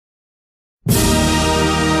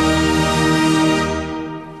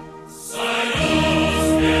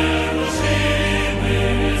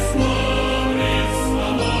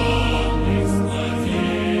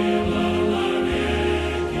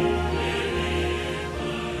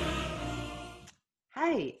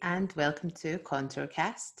Hi, and welcome to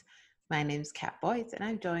Contourcast. My name's Kat Boyd, and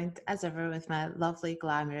I'm joined, as ever, with my lovely,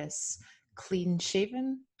 glamorous,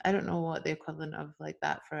 clean-shaven. I don't know what the equivalent of like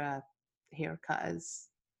that for a haircut is.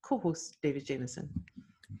 Co-host David Jameson.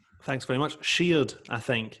 Thanks very much. Sheared, I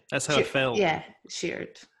think. That's how I felt. Yeah,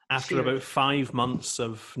 sheared. After about 5 months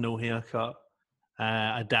of no haircut,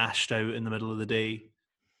 I dashed out in the middle of the day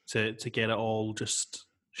to get it all just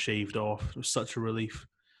shaved off. It was such a relief.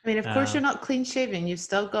 I mean, of course, you're not clean-shaven. You've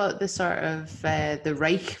still got the sort of the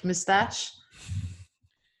Reich moustache.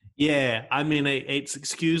 Yeah, I mean, it's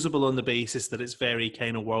excusable on the basis that it's very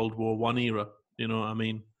kind of World War I era. You know what I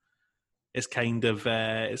mean? It's kind of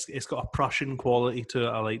it's got a Prussian quality to it,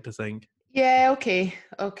 I like to think. Yeah, okay.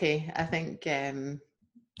 I think There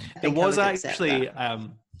was actually I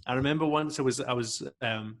remember once I was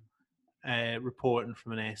reporting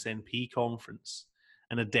from an SNP conference,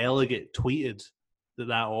 and a delegate tweeted that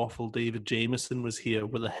awful David Jameson was here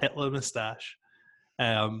with a Hitler moustache.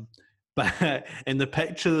 But in the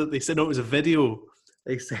picture that they sent out, it was a video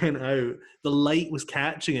they sent out, the light was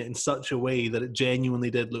catching it in such a way that it genuinely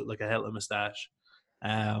did look like a Hitler moustache.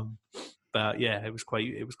 But yeah, it was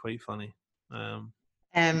quite funny. A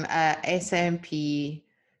SNP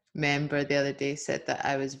member the other day said that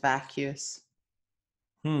I was vacuous.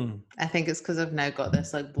 I think it's because I've now got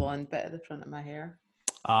this like blonde bit at the front of my hair.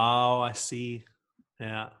 Oh, I see.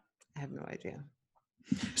 Yeah. I have no idea.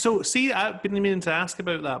 So, see, I've been meaning to ask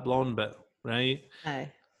about that blonde bit, right?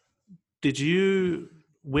 Aye.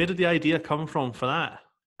 Where did the idea come from for that,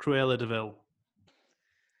 Cruella de Vil?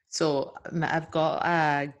 So, I've got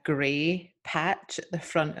a grey patch at the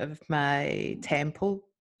front of my temple.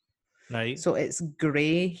 Right. So it's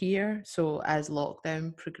grey here. So as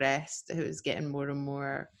lockdown progressed, it was getting more and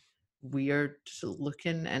more weird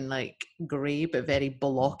looking and like grey, but very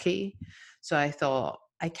blocky. So I thought,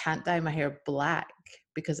 I can't dye my hair black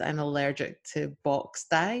because I'm allergic to box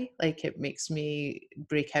dye. Like it makes me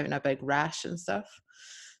break out in a big rash and stuff.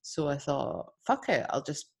 So I thought, fuck it, I'll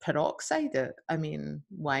just peroxide it. I mean,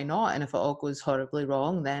 why not? And if it all goes horribly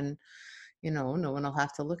wrong, then, you know, no one will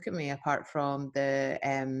have to look at me apart from the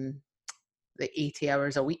 80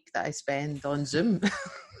 hours a week that I spend on Zoom.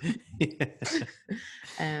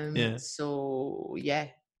 Yeah. So yeah,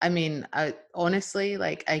 I mean, I honestly,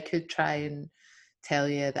 like, I could try and tell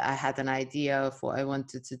you that I had an idea of what I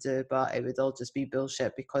wanted to do, but it would all just be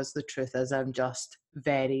bullshit because the truth is I'm just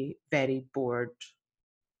very, very bored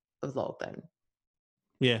of lockdown.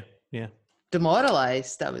 Yeah.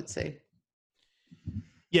 Demoralized, I would say.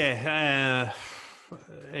 Yeah,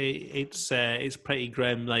 it's pretty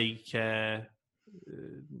grim. Like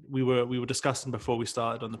we were discussing before we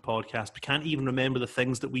started on the podcast. We can't even remember the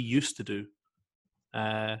things that we used to do,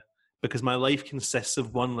 because my life consists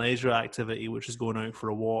of one leisure activity, which is going out for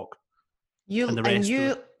a walk. You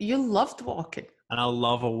loved walking, and I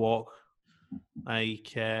love a walk. I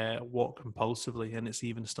walk compulsively, and it's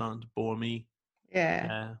even starting to bore me.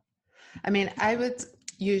 Yeah. I mean, I would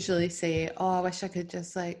usually say, oh, I wish I could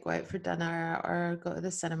just like go out for dinner or go to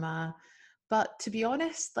the cinema. But to be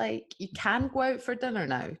honest, like you can go out for dinner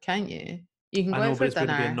now, can't you? You can go out for it's dinner.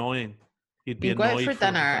 Going to be annoying. You'd be you can annoyed go out for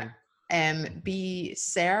dinner, be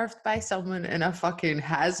served by someone in a fucking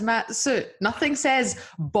hazmat suit. Nothing says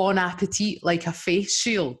bon appetit like a face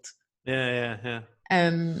shield. Yeah.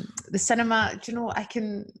 The cinema, do you know, I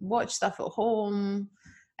can watch stuff at home.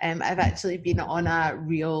 I've actually been on a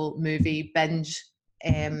real movie binge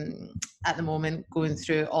at the moment, going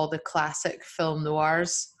through all the classic film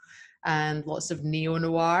noirs and lots of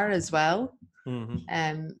neo-noir as well.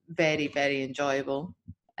 Mm-hmm. Very, very enjoyable.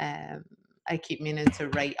 I keep meaning to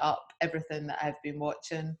write up everything that I've been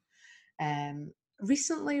watching.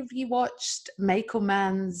 Recently rewatched Michael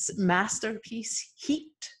Mann's masterpiece,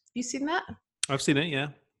 Heat. Have you seen that? I've seen it, yeah.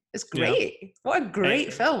 It's great. Yeah. What a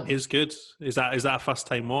great film. It's good. Is that a first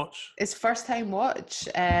time watch? It's first time watch.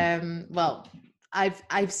 Well,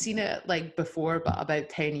 I've seen it like before, but about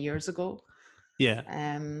 10 years ago.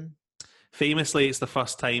 Yeah. Famously, it's the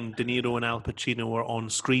first time De Niro and Al Pacino were on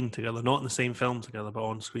screen together, not in the same film together, but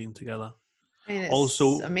on screen together. I mean, it's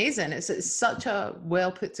also amazing. It's such a well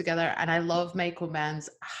put together, and I love Michael Mann's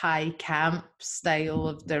high camp style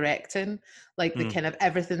of directing. Like the kind of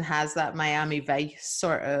everything has that Miami Vice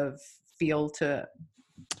sort of feel to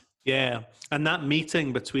it. Yeah, and that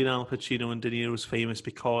meeting between Al Pacino and De Niro is famous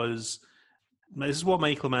because this is what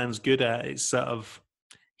Michael Mann's good at. It's sort of,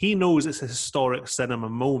 he knows it's a historic cinema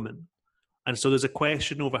moment, and so there's a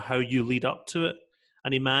question over how you lead up to it,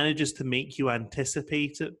 and he manages to make you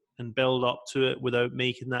anticipate it and build up to it without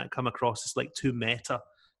making that come across as like too meta.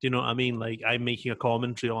 Do you know what I mean? Like I'm making a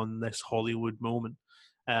commentary on this Hollywood moment.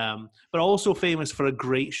 But also famous for a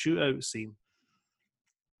great shootout scene.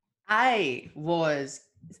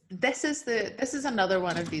 This is another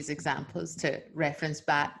one of these examples to reference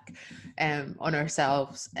back on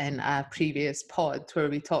ourselves in a previous pod where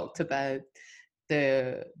we talked about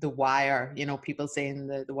the Wire, you know, people saying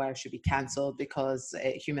the Wire should be cancelled because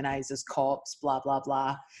it humanizes cops, blah blah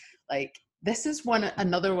blah. Like, this is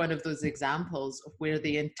another one of those examples of where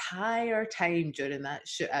the entire time during that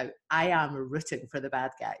shootout I am rooting for the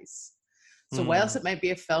bad guys. So whilst it might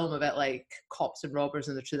be a film about like cops and robbers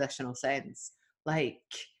in the traditional sense, like,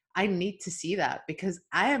 I need to see that because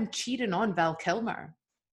I am cheating on Val Kilmer.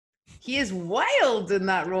 He is wild in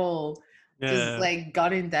that role, just like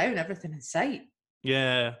gunning down everything in sight.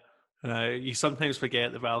 Yeah. You sometimes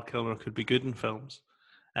forget that Val Kilmer could be good in films.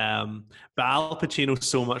 But Al Pacino's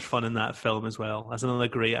so much fun in that film as well. That's another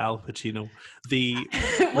great Al Pacino. The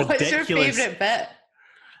What's your favourite bit?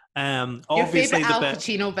 Your favourite Al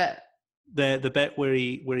Pacino bit? The bit where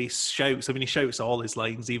he shouts. I mean, he shouts all his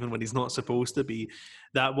lines even when he's not supposed to be.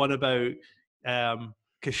 That one about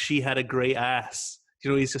because she had a great ass. You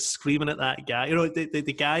know, he's just screaming at that guy. You know, the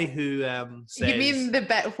guy who says... You mean the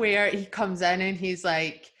bit where he comes in and he's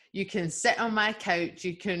like, you can sit on my couch,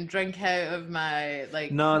 you can drink out of my, like,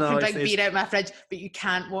 you can drink beer out of my fridge, but you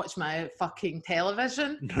can't watch my fucking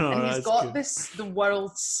television. No, and he's got the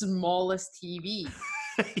world's smallest TV.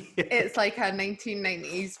 Yeah. It's like a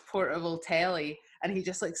 1990s portable telly, and he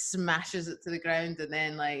just like smashes it to the ground, and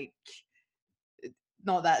then like...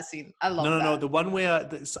 Not that scene. I love that. No. The one where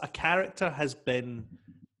a character has been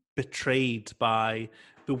betrayed by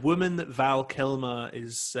the woman that Val Kilmer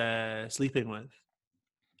is sleeping with.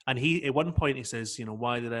 And he, at one point, he says, you know,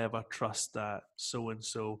 why did I ever trust that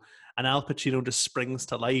so-and-so? And Al Pacino just springs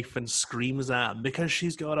to life and screams at him because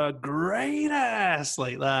she's got a great ass,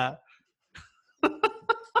 like that. I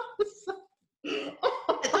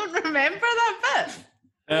don't remember that bit.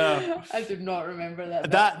 Yeah. I do not remember that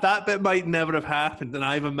bit. That bit might never have happened, and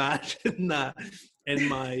I've imagined that in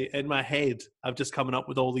my head. I've just coming up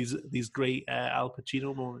with all these great Al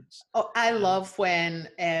Pacino moments. Oh, I love when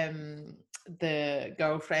the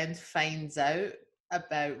girlfriend finds out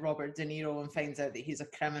about Robert De Niro and finds out that he's a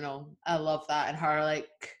criminal. I love that, and her,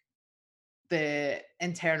 like, the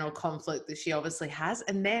internal conflict that she obviously has,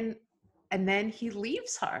 and then he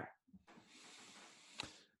leaves her.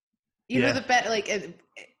 You know the bit, like,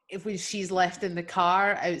 if she's left in the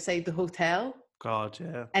car outside the hotel. God,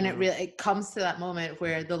 yeah. And it comes to that moment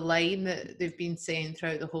where the line that they've been saying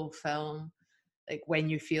throughout the whole film, like, when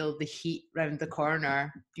you feel the heat round the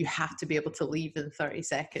corner, you have to be able to leave in 30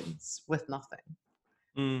 seconds with nothing.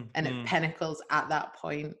 And it pinnacles at that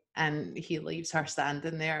point, and he leaves her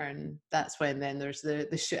standing there, and that's when then there's the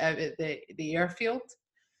shootout at the airfield.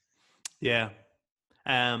 Yeah.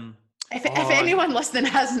 If anyone listening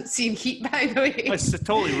hasn't seen Heat, by the way, it's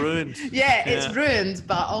totally ruined. Yeah, it's ruined.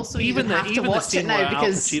 But also, you don't have to watch it now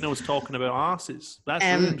because Al Pacino's talking about asses. That's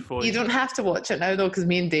ruined for you. You don't have to watch it now though, because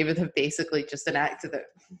me and David have basically just enacted it.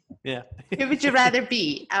 Yeah. Who would you rather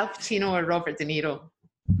be, Al Pacino or Robert De Niro?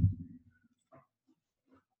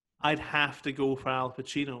 I'd have to go for Al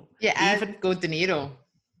Pacino. Yeah, I'd go De Niro.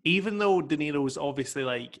 Even though De Niro's obviously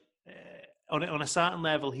like. On a certain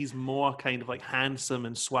level, he's more kind of like handsome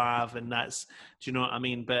and suave, and that's, do you know what I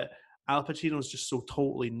mean? But Al Pacino's just so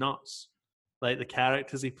totally nuts. Like, the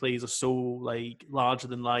characters he plays are so like larger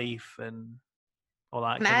than life and all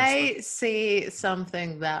that. Can I say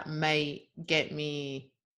something that might get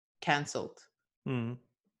me cancelled?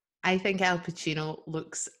 I think Al Pacino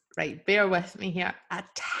looks, right, bear with me here, a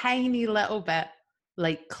tiny little bit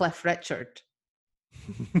like Cliff Richard.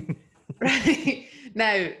 Right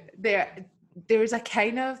now, there's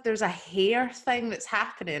a hair thing that's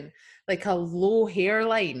happening, like a low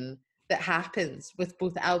hairline that happens with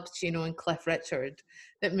both Al Pacino and Cliff Richard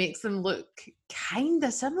that makes them look kind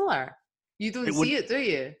of similar. You don't see it, do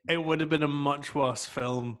you? It would have been a much worse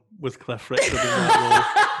film with Cliff Richard in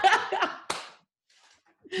that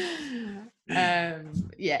role.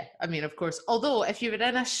 Yeah, I mean, of course. Although, if you were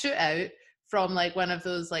in a shootout from like one of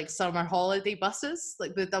those like summer holiday buses,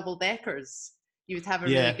 like the double deckers, you would have a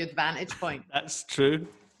really good vantage point. That's true.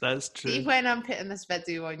 See, when I'm putting this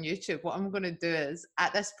video on YouTube, what I'm going to do is,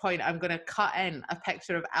 at this point, I'm going to cut in a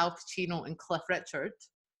picture of Al Pacino and Cliff Richard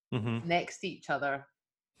next to each other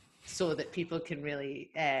so that people can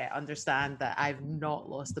really understand that I've not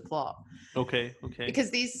lost the plot. Okay.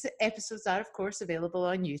 Because these episodes are, of course, available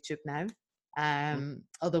on YouTube now.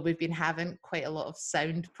 Although we've been having quite a lot of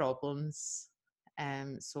sound problems.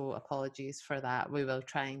 So apologies for that. We will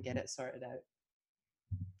try and get it sorted out.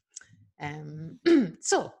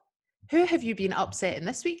 So, who have you been upsetting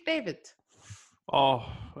this week, David? Oh,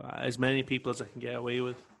 as many people as I can get away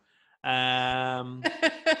with. Um,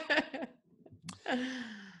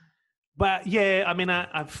 but yeah, I mean,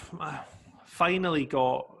 I finally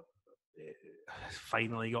got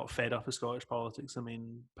fed up with Scottish politics. I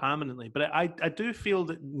mean, permanently. But I do feel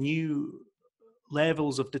that new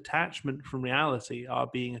levels of detachment from reality are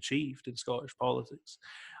being achieved in Scottish politics.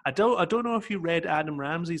 I don't know if you read Adam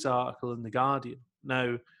Ramsey's article in The Guardian.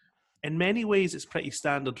 Now, in many ways, it's pretty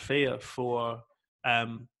standard fare for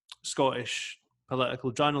Scottish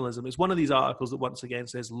political journalism. It's one of these articles that once again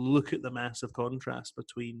says, look at the massive contrast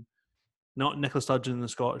between not Nicola Sturgeon in the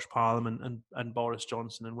Scottish Parliament and Boris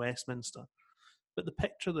Johnson in Westminster. But the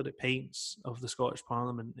picture that it paints of the Scottish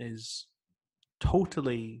Parliament is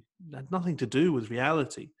totally had nothing to do with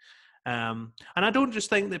reality. And I don't just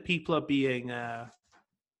think that people are being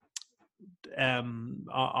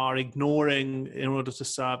are ignoring in order to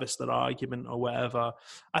service their argument or whatever.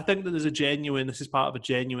 I think that this is part of a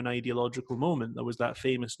genuine ideological moment. There was that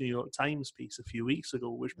famous New York Times piece a few weeks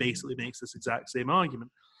ago, which basically makes this exact same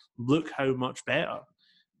argument. Look how much better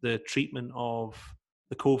the treatment of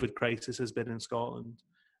the COVID crisis has been in Scotland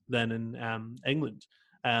than in England.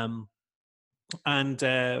 And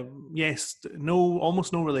yes,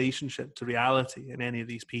 almost no relationship to reality in any of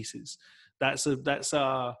these pieces. That's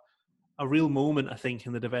a real moment, I think,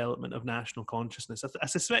 in the development of national consciousness. I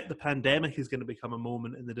suspect the pandemic is going to become a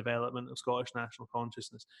moment in the development of Scottish national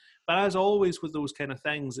consciousness. But as always with those kind of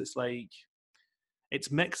things, it's like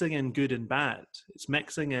it's mixing in good and bad. It's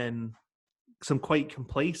mixing in some quite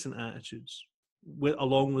complacent attitudes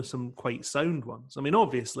along with some quite sound ones. I mean,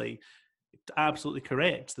 obviously, absolutely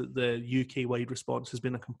correct that the UK-wide response has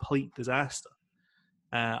been a complete disaster,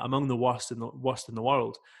 among the worst in the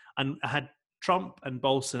world. And had Trump and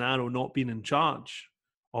Bolsonaro not been in charge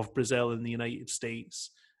of Brazil and the United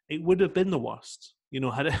States, it would have been the worst.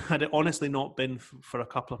 Had it honestly not been for a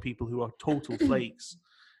couple of people who are total flakes.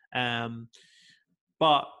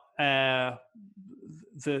 But the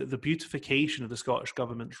beautification of the Scottish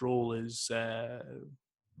government's role is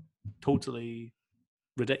totally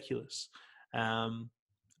ridiculous. And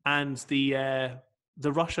the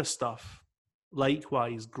Russia stuff,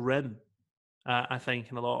 likewise grim. I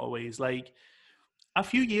think in a lot of ways, like a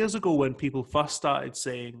few years ago when people first started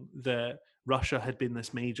saying that Russia had been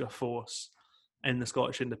this major force in the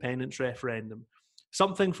Scottish independence referendum,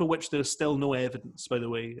 something for which there's still no evidence, by the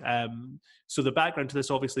way. So the background to this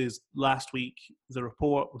obviously is last week the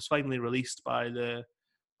report was finally released by the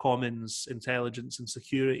Commons Intelligence and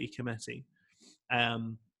Security Committee.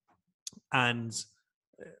 And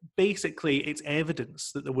basically its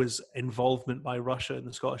evidence that there was involvement by Russia in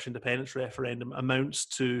the Scottish independence referendum amounts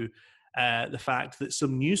to the fact that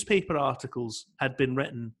some newspaper articles had been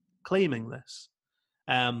written claiming this,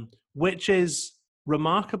 which is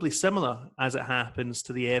remarkably similar, as it happens,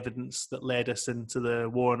 to the evidence that led us into the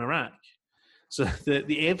war in Iraq. So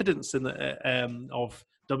the evidence in of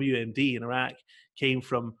WMD in Iraq came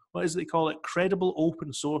from, what is it they call it, credible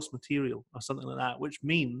open source material or something like that, which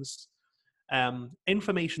means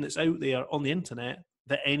information that's out there on the internet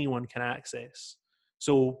that anyone can access.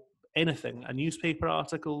 So anything, a newspaper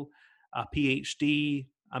article, a PhD,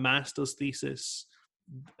 a master's thesis,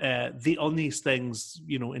 on these things,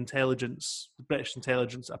 intelligence, British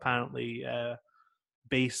intelligence apparently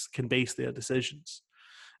can base their decisions.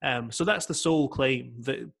 So that's the sole claim.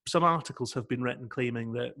 That some articles have been written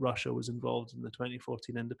claiming that Russia was involved in the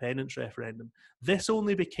 2014 independence referendum. This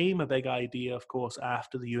only became a big idea, of course,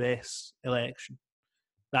 after the US election.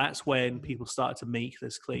 That's when people started to make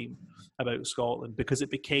this claim about Scotland, because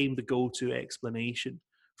it became the go-to explanation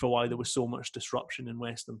for why there was so much disruption in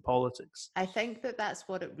Western politics. I think that that's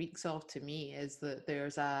what it reeks of to me, is that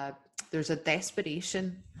there's a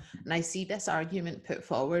desperation, and I see this argument put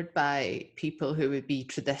forward by people who would be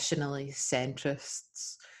traditionally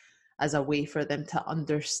centrists as a way for them to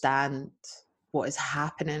understand what is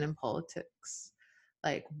happening in politics.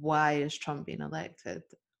 Like, why is Trump being elected?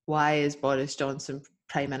 Why is Boris Johnson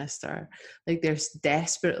Prime Minister? Like, they're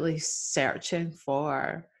desperately searching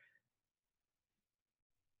for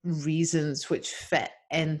reasons which fit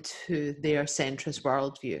into their centrist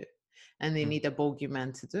worldview, and they need a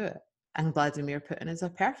bogeyman to do it. And Vladimir Putin is a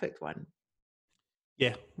perfect one.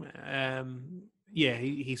 Yeah,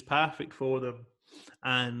 he's perfect for them.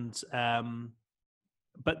 And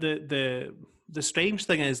but the strange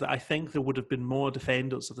thing is that I think there would have been more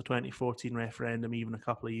defenders of the 2014 referendum even a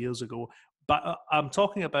couple of years ago. But I'm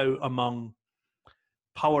talking about among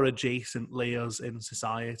power adjacent layers in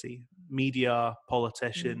society, media,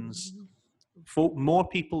 politicians, more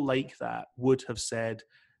people like that would have said,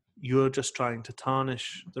 you're just trying to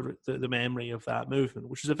tarnish the memory of that movement,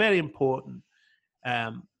 which is a very important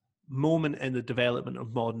moment in the development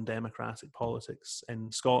of modern democratic politics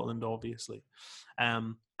in Scotland, obviously.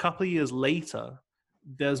 Couple of years later,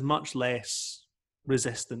 there's much less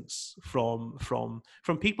resistance from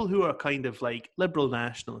people who are kind of like liberal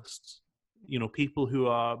nationalists, people who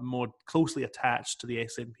are more closely attached to the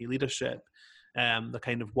SNP leadership, the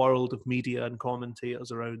kind of world of media and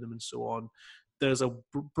commentators around them and so on. There's a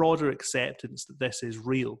broader acceptance that this is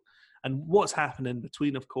real. And what's happened in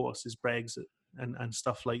between, of course, is Brexit and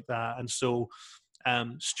stuff like that. And so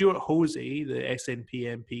Stuart Hosey, the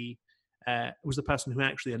SNP MP, was the person who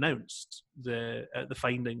actually announced the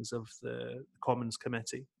findings of the Commons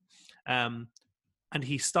Committee. And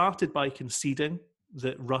he started by conceding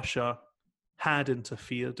that Russia had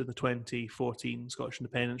interfered in the 2014 Scottish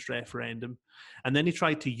independence referendum. And then he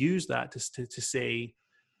tried to use that to say,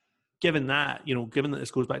 given that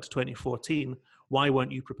this goes back to 2014, why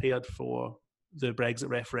weren't you prepared for the Brexit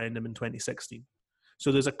referendum in 2016?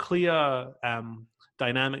 So there's a clear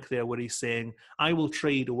dynamic there where he's saying, I will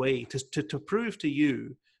trade away to prove to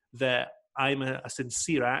you that I'm a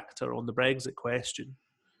sincere actor on the Brexit question.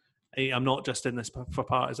 I'm not just in this for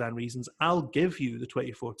partisan reasons. I'll give you the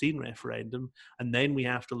 2014 referendum, and then we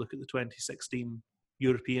have to look at the 2016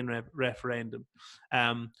 European referendum,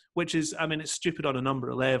 which is, it's stupid on a number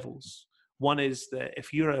of levels. One is that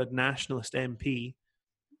if you're a nationalist MP,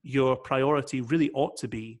 your priority really ought to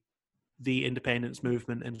be the independence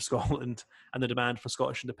movement in Scotland and the demand for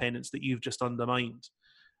Scottish independence that you've just undermined.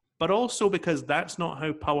 But also because that's not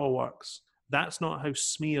how power works. That's not how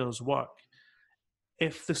smears work.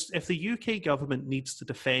 If the UK government needs to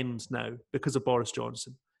defend now, because of Boris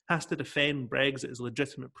Johnson, has to defend Brexit as a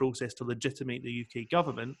legitimate process to legitimate the UK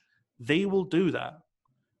government, they will do that.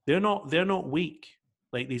 They're not weak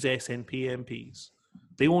like these SNP MPs.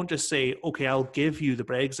 They won't just say, okay, I'll give you the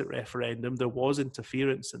Brexit referendum. There was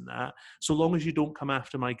interference in that, so long as you don't come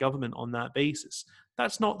after my government on that basis.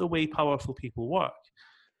 That's not the way powerful people work.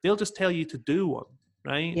 They'll just tell you to do one,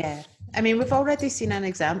 right? Yeah. We've already seen an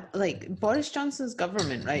example, like Boris Johnson's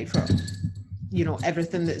government, right, for,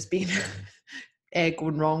 everything that's been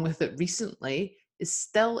going wrong with it recently, is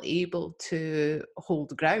still able to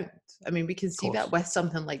hold ground. We can see that with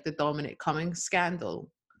something like the Dominic Cummings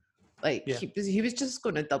scandal. He was just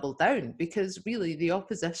going to double down, because really the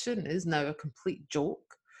opposition is now a complete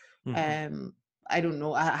joke. Mm-hmm. I don't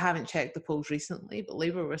know, I haven't checked the polls recently, but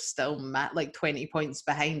Labour were still 20 points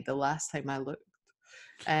behind the last time I looked.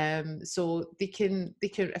 So they can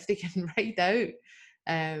if they can ride out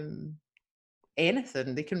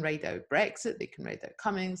anything, they can ride out Brexit, they can ride out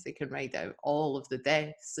Cummings, they can ride out all of the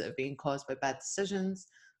deaths that are being caused by bad decisions.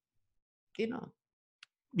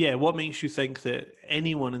 Yeah, what makes you think that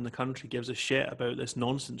anyone in the country gives a shit about this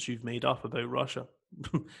nonsense you've made up about Russia?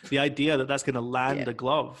 The idea that that's going to land a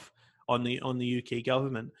glove on the UK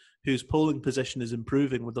government, whose polling position is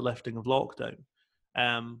improving with the lifting of lockdown.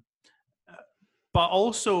 But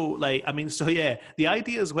also, the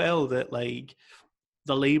idea as well that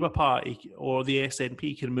the Labour Party or the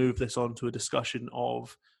SNP can move this on to a discussion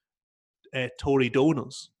of Tory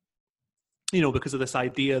donors. Because of this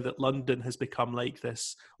idea that London has become like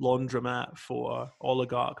this laundromat for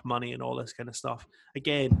oligarch money and all this kind of stuff.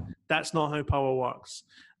 Again, that's not how power works.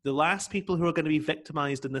 The last people who are going to be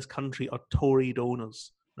victimized in this country are Tory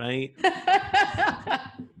donors, right?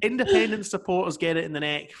 Independent supporters get it in the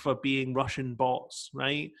neck for being Russian bots,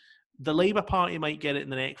 right? The Labour Party might get it in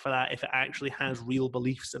the neck for that if it actually has real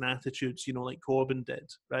beliefs and attitudes, like Corbyn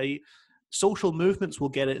did, right? Social movements will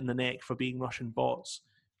get it in the neck for being Russian bots.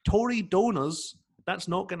 Tory donors, that's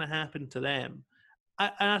not going to happen to them.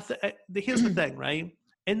 Here's the thing, right?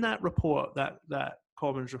 In that report, that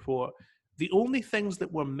Commons report, the only things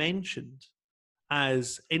that were mentioned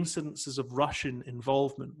as incidences of Russian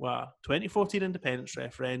involvement were 2014 independence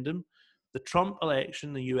referendum, the Trump election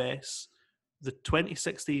in the US, the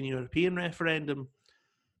 2016 European referendum,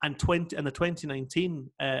 and the 2019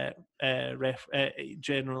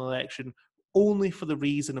 general election, only for the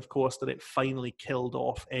reason, of course, that it finally killed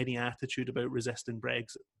off any attitude about resisting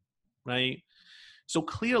Brexit, right? So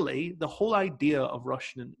clearly, the whole idea of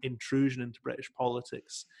Russian intrusion into British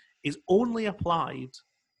politics is only applied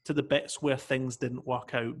to the bits where things didn't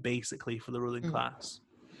work out, basically, for the ruling class.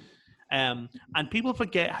 And people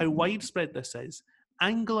forget how widespread this is.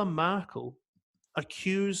 Angela Merkel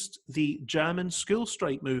accused the German school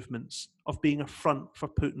strike movements of being a front for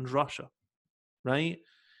Putin's Russia, right?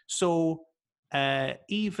 So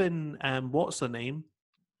even, what's her name?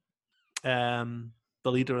 The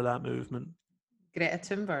leader of that movement. Greta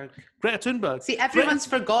Thunberg. See, everyone's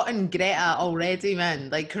forgotten Greta already, man.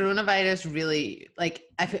 Coronavirus really,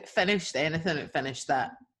 if it finished anything, it finished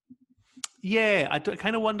that. Yeah, I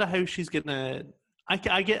kind of wonder how she's gonna. I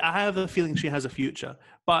have the feeling she has a future,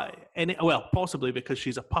 but well, possibly because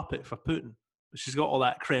she's a puppet for Putin. She's got all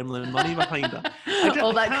that Kremlin money behind her.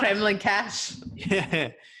 All I that can't. Kremlin cash.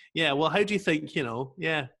 Yeah, yeah. Well, how do you think?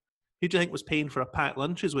 Yeah, who do you think was paying for her packed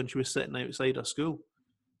lunches when she was sitting outside her school?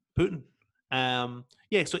 Putin.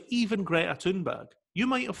 Yeah. So even Greta Thunberg, you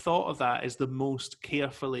might have thought of that as the most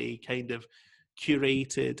carefully kind of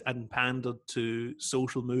curated and pandered to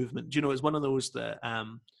social movement. Do you know, it's one of those that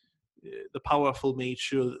the powerful made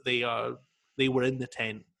sure that they were in the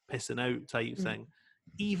tent pissing out type thing.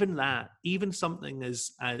 Even that, even something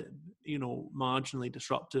as marginally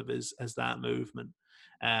disruptive as that movement,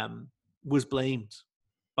 was blamed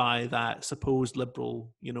by that supposed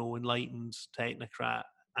liberal, enlightened technocrat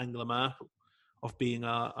Angela Merkel of being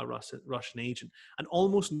a Russian agent, and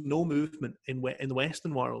almost no movement in the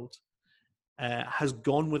Western world has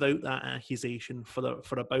gone without that accusation for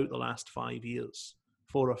about the last 5 years,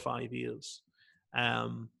 4 or 5 years.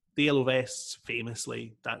 The yellow vests,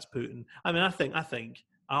 famously, that's Putin. I mean, I think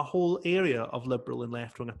a whole area of liberal and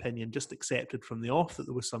left-wing opinion just accepted from the off that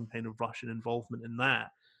there was some kind of Russian involvement in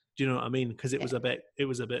that. Do you know what I mean? Because it was a bit. Do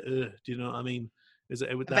you know what I mean? A That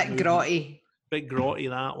bit movement, grotty. bit grotty,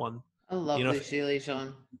 that one. I You love know, Lucy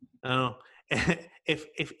Lejeune. I know.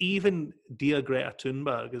 If even dear Greta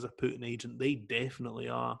Thunberg is a Putin agent, they definitely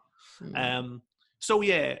are. So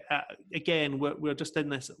yeah, again, we're just in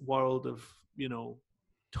this world of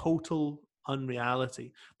total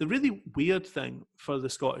unreality. The really weird thing for the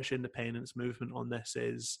Scottish independence movement on this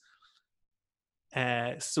is,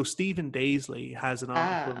 so Stephen Daisley has an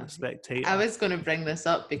article in the I Spectator. was going to bring this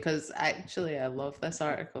up because actually I love this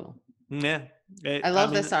article. Yeah, I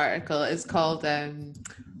love this article. It's called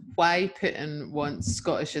Why Putin Wants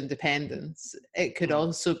Scottish Independence. It could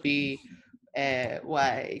also be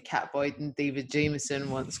why Cat Boyd and David Jameson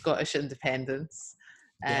want Scottish independence.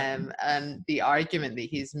 And the argument that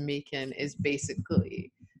he's making is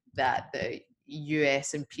basically that the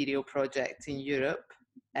US imperial project in Europe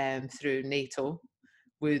through NATO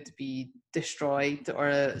would be destroyed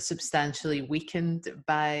or substantially weakened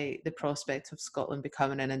by the prospect of Scotland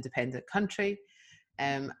becoming an independent country,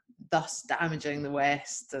 thus damaging the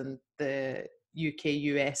West and the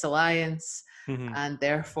UK-US alliance, and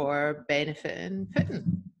therefore benefiting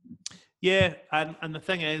Putin. Yeah, and the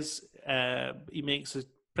thing is, he makes a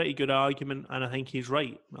pretty good argument, and I think he's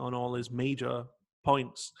right on all his major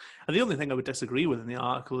points. And the only thing I would disagree with in the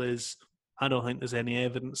article is I don't think there's any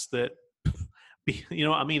evidence that, you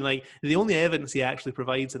know what I mean? Like, the only evidence he actually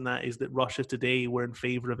provides in that is that Russia today were in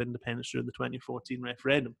favour of independence during the 2014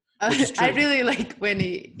 referendum, which is true. I really like when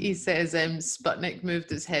he says Sputnik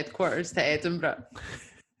moved its headquarters to Edinburgh.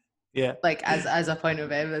 Yeah. Like, as a point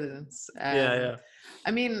of evidence. Yeah.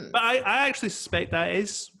 I mean... But I actually suspect that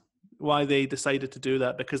is why they decided to do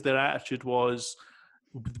that, because their attitude was,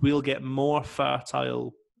 we'll get more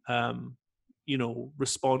fertile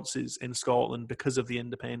responses in Scotland because of the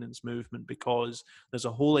independence movement, because there's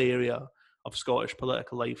a whole area of Scottish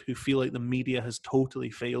political life who feel like the media has totally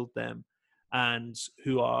failed them and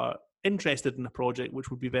who are interested in a project which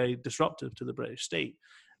would be very disruptive to the British state.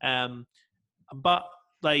 But,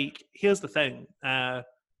 like, here's the thing.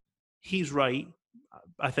 He's right.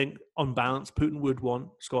 I think, on balance, Putin would want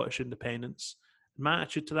Scottish independence. My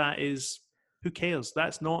attitude to that is, who cares?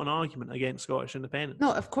 That's not an argument against Scottish independence.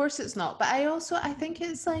 No, of course it's not. But I think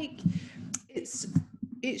it's like,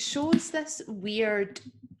 it shows this weird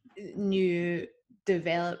new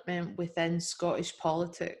development within Scottish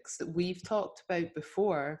politics that we've talked about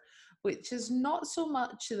before, which is not so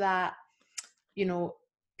much that,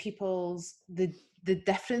 the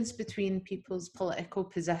difference between people's political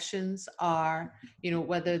positions are,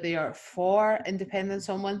 whether they are for independence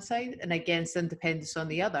on one side and against independence on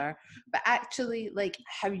the other, but actually, like,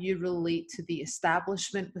 how you relate to the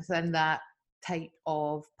establishment within that type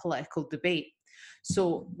of political debate.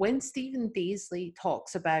 So when Stephen Daisley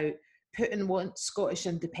talks about Putin wants Scottish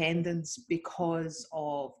independence because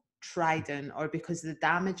of Trident or because of the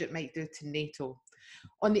damage it might do to NATO,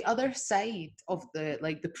 on the other side of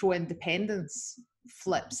the pro-independence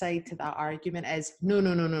flip side to that argument is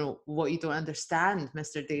no. What you don't understand,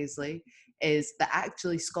 Mr. Daisley, is that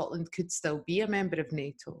actually Scotland could still be a member of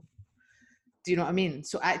NATO. Do you know what I mean?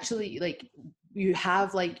 So actually, like, you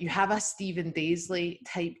have a Stephen Daisley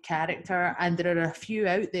type character, and there are a few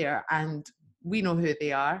out there, and we know who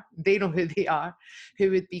they are, they know who they are,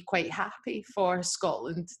 who would be quite happy for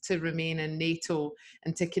Scotland to remain in NATO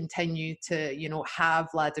and to continue to,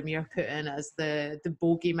 have Vladimir Putin as the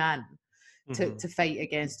bogeyman to fight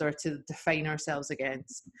against or to define ourselves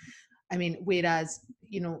against. I mean, whereas,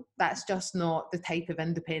 that's just not the type of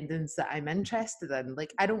independence that I'm interested in.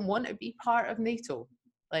 Like, I don't want to be part of NATO.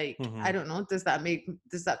 Like, I don't know, does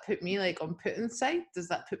that put me like on Putin's side? Does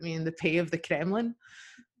that put me in the pay of the Kremlin?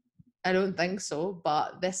 I don't think so,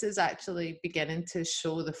 but this is actually beginning to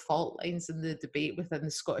show the fault lines in the debate within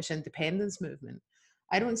the Scottish independence movement.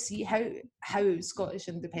 I don't see how Scottish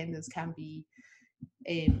independence can be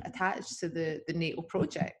attached to the NATO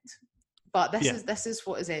project. But this is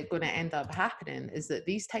what is going to end up happening, is that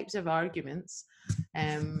these types of arguments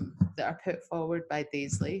that are put forward by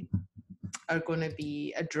Daisley are going to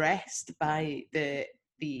be addressed by the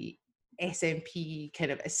SNP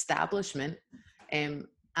kind of establishment, and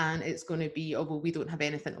it's going to be, oh, well, we don't have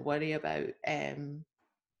anything to worry about in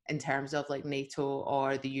terms of like NATO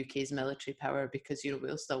or the UK's military power, because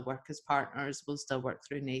we'll still work as partners, we'll still work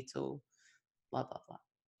through NATO, blah blah blah.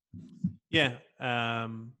 Yeah,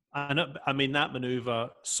 I mean, that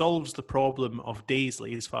manoeuvre solves the problem of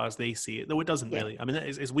Daisley as far as they see it, though it doesn't really. I mean,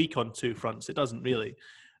 it's weak on two fronts. It doesn't really.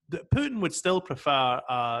 Putin would still prefer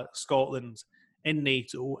Scotland in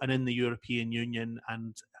NATO and in the European Union,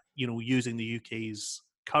 and using the UK's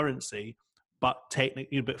currency, but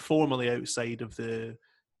but formally outside of the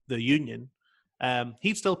union.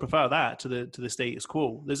 He'd still prefer that to the status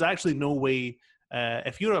quo. There's actually no way.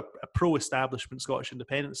 If you're a pro-establishment Scottish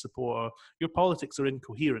independence supporter, your politics are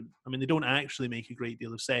incoherent. I mean, they don't actually make a great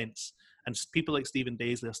deal of sense, and people like Stephen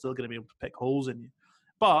Daisley are still going to be able to pick holes in you.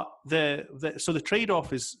 But so the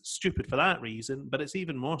trade-off is stupid for that reason, but it's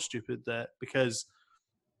even more stupid because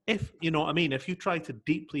if you try to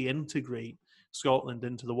deeply integrate Scotland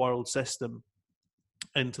into the world system,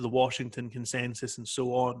 into the Washington consensus, and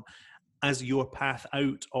so on, as your path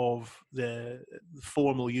out of the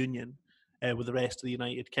formal union with the rest of the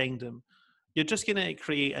United Kingdom, you're just going to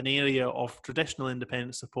create an area of traditional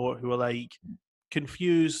independent support who are like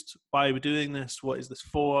confused. Why are we doing this? What is this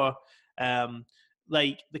for?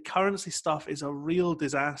 Like, the currency stuff is a real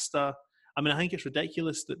disaster. I mean, I think it's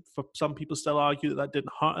ridiculous that for some people still argue that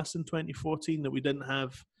didn't hurt us in 2014, that we didn't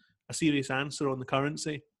have a serious answer on the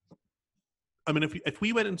currency. I mean, if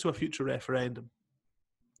we went into a future referendum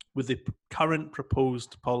with the current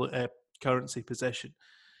proposed currency position,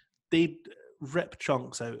 they'd rip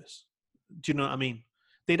chunks out of us. Do you know what I mean?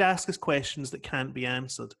 They'd ask us questions that can't be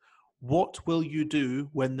answered. What will you do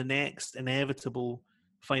when the next inevitable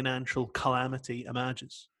financial calamity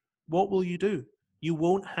emerges? What will you do? You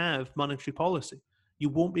won't have monetary policy. You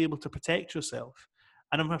won't be able to protect yourself.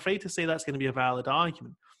 And I'm afraid to say that's going to be a valid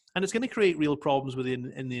argument. And it's going to create real problems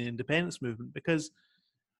in the independence movement, because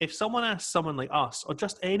if someone asks someone like us, or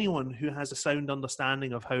just anyone who has a sound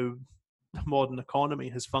understanding of how the modern economy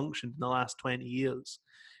has functioned in the last 20 years,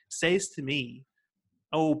 says to me,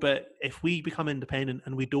 oh, but if we become independent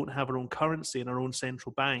and we don't have our own currency and our own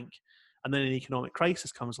central bank, and then an economic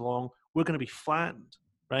crisis comes along, we're going to be flattened,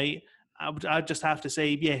 right? I'd just have to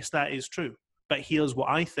say, yes, that is true. But here's what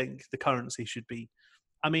I think the currency should be.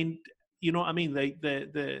 I mean, you know what I mean?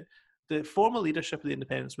 The former leadership of the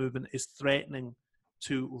independence movement is threatening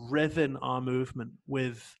to riven our movement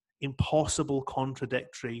with impossible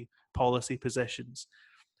contradictory policy positions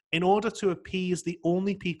in order to appease the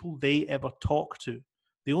only people they ever talk to.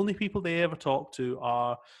 The only people they ever talk to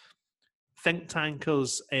are think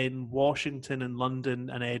tankers in Washington and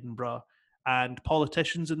London and Edinburgh, and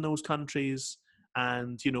politicians in those countries,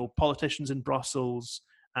 and politicians in Brussels,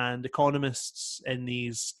 and economists in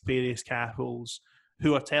these various capitals,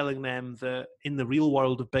 who are telling them that in the real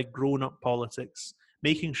world of big grown-up politics,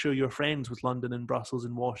 making sure you're friends with London and Brussels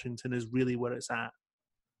and Washington is really where it's at.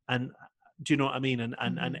 And do you know what I mean?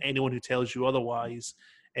 And anyone who tells you otherwise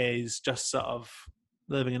is just sort of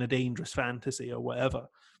living in a dangerous fantasy or whatever.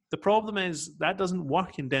 The problem is that doesn't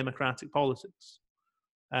work in democratic politics,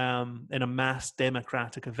 in a mass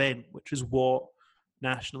democratic event, which is what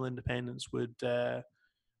national independence would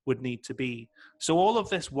need to be. So all of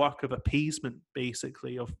this work of appeasement,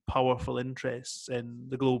 basically, of powerful interests in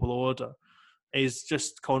the global order, is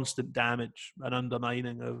just constant damage and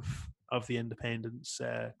undermining of the independence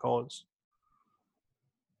cause.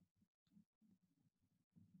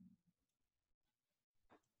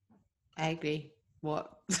 I agree.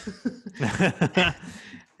 What?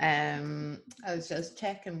 I was just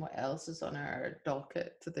checking what else is on our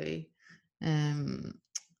docket today. There's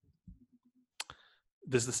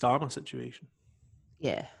the Starmer situation.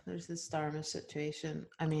 Yeah, there's the Starmer situation.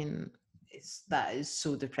 I mean, that is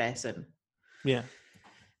so depressing. Yeah.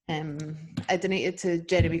 I donated to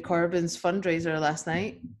Jeremy Corbyn's fundraiser last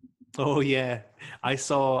night. Oh yeah, I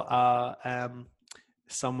saw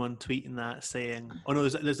someone tweeting that saying, "Oh no,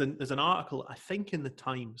 there's an article, I think in the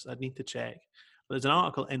Times. I'd need to check, But there's an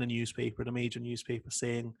article in a newspaper, in a major newspaper,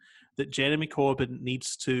 saying that Jeremy Corbyn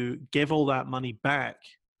needs to give all that money back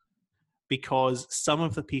because some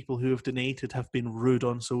of the people who have donated have been rude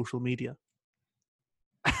on social media.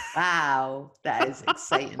 Wow, that is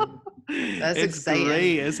exciting. That's It's exciting.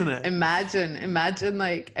 great, isn't it? Imagine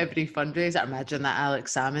like every fundraiser. Imagine that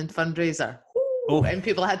Alex Salmond fundraiser. Oh. And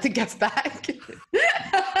people had to give back.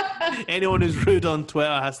 Anyone who's rude on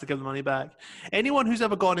Twitter has to give the money back. Anyone who's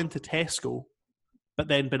ever gone into Tesco but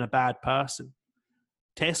then been a bad person,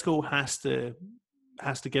 Tesco has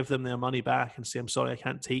to give them their money back and say, I'm sorry, I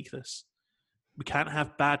can't take this. We can't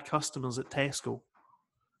have bad customers at Tesco.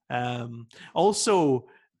 Also,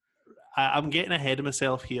 I'm getting ahead of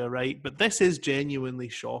myself here, right? But this is genuinely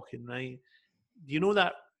shocking, right? Do you know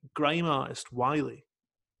that grime artist, Wiley?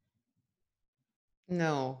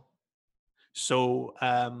 No. So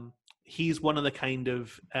he's one of the kind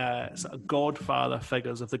of sort of godfather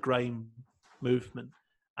figures of the grime movement.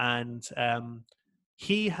 And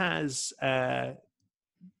he has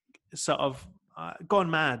sort of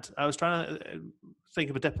gone mad. I was trying to think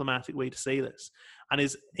of a diplomatic way to say this. And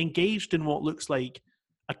is engaged in what looks like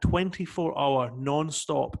a 24-hour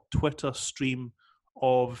non-stop Twitter stream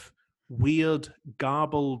of weird,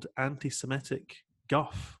 garbled, anti-Semitic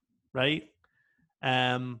guff, right?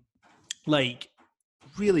 Like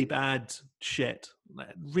really bad shit,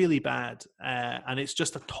 really bad, and it's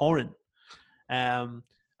just a torrent. And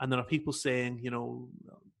there are people saying, you know,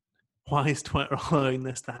 why is Twitter allowing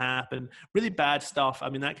this to happen? Really bad stuff. I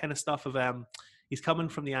mean, that kind of stuff of he's coming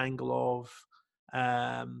from the angle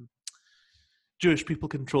of Jewish people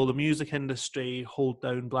control the music industry, hold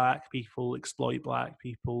down black people, exploit black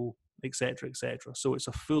people, etc., etc. So it's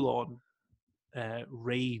a full-on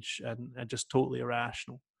rage and just totally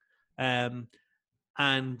irrational. And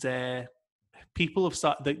people have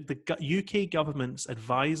started. The UK government's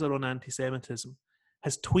advisor on anti-Semitism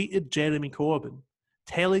has tweeted Jeremy Corbyn,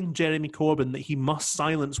 telling Jeremy Corbyn that he must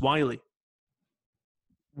silence Wiley.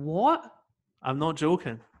 What? I'm not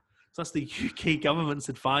joking. So that's the UK government's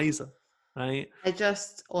advisor, right? I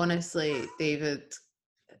just honestly, David,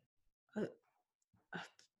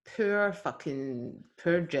 poor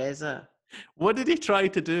Jezza. What did he try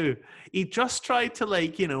to do? He just tried to,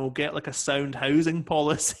 like, you know, get like a sound housing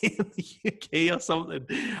policy in the UK or something.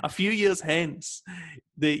 A few years hence,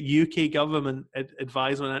 the UK government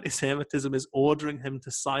advisor on anti-Semitism is ordering him to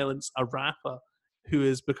silence a rapper who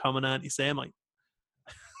has become an anti-Semite.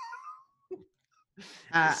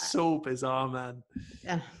 It's so bizarre, man.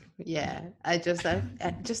 Yeah,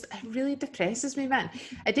 it really depresses me, man.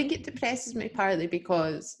 I think it depresses me partly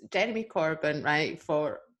because Jeremy Corbyn, right,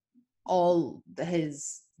 for all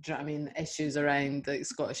his, do you know what I mean, issues around like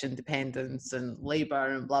Scottish independence and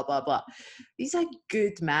Labour and blah blah blah, he's a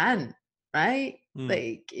good man, right?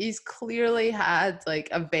 Like he's clearly had like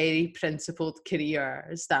a very principled career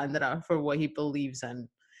standing up for what he believes in,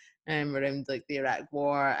 around like the Iraq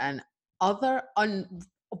War and other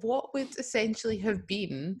what would essentially have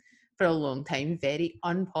been for a long time very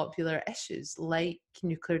unpopular issues like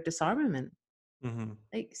nuclear disarmament. Mm-hmm.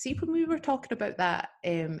 Like, see, when we were talking about that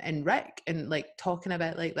in Rick and like talking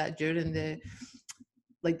about like that during the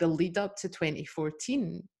lead up to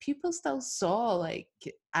 2014, people still saw like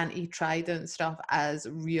anti-Trident stuff as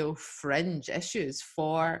real fringe issues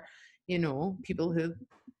for, you know, people who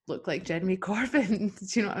look like Jeremy Corbyn.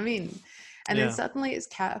 Do you know what I mean? And then suddenly it's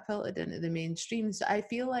catapulted into the mainstream. So I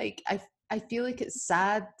feel like it's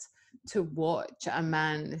sad to watch a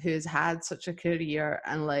man who's had such a career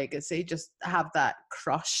and, like I say, just have that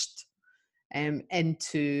crushed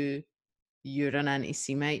into you're an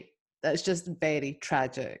anti-Semite. That's just very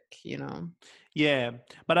tragic, you know. Yeah,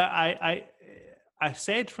 but I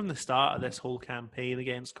said from the start of this whole campaign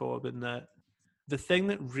against Corbyn that the thing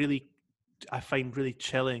that really I find really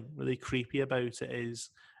chilling, really creepy about it is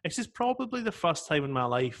this is probably the first time in my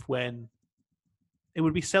life when it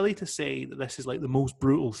would be silly to say that this is like the most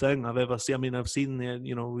brutal thing I've ever seen. I mean, I've seen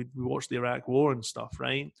we watched the Iraq War and stuff,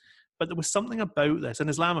 right? But there was something about this, and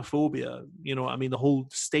Islamophobia, you know, I mean, the whole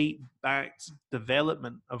state-backed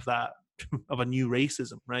development of that, of a new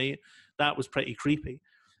racism, right? That was pretty creepy.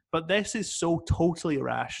 But this is so totally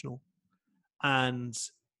irrational and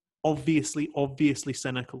obviously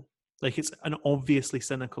cynical. Like, it's an obviously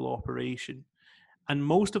cynical operation. And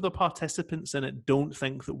most of the participants in it don't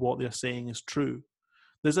think that what they're saying is true.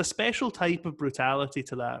 There's a special type of brutality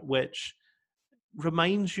to that, which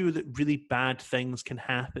reminds you that really bad things can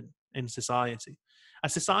happen in society. A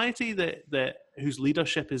society that whose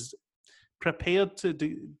leadership is prepared to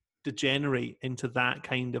degenerate into that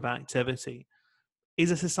kind of activity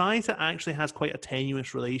is a society that actually has quite a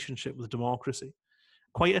tenuous relationship with democracy.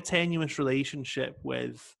 quite a tenuous relationship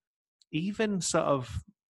with even sort of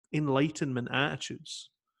Enlightenment attitudes.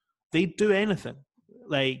 They'd do anything.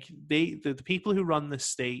 Like the people who run the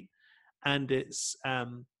state and its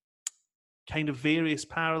kind of various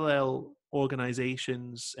parallel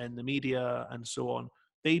organizations and the media and so on,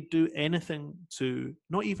 they'd do anything to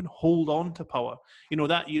not even hold on to power. You know,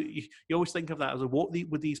 that you always think of that as what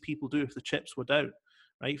would these people do if the chips were down,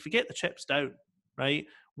 right? Forget the chips down, right?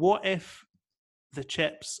 What if the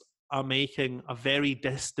chips are making a very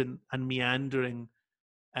distant and meandering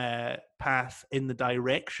path in the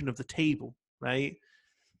direction of the table, right?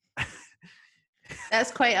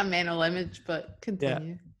 That's quite a mental image, but Yeah.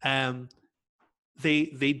 continue.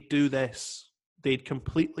 They'd do this. They'd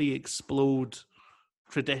completely explode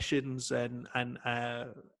traditions and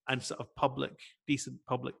sort of decent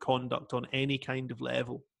public conduct on any kind of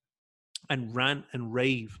level, and rant and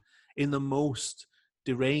rave in the most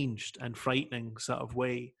deranged and frightening sort of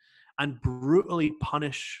way, and brutally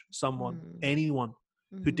punish anyone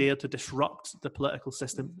who dared to disrupt the political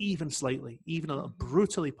system even slightly, even a little,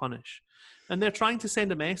 brutally punish. And they're trying to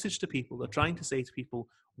send a message to people. They're trying to say to people,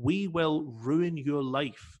 we will ruin your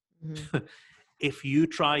life if you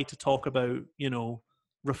try to talk about, you know,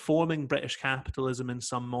 reforming British capitalism in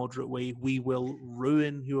some moderate way. We will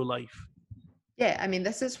ruin your life. Yeah, I mean,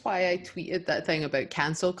 this is why I tweeted that thing about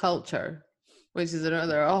cancel culture, which is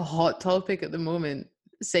another hot topic at the moment,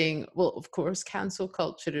 saying, well, of course, cancel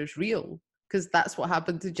culture is real, because that's what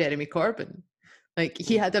happened to Jeremy Corbyn. Like,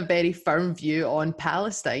 he had a very firm view on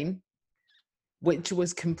Palestine, which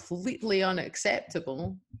was completely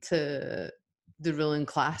unacceptable to the ruling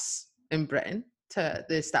class in Britain, to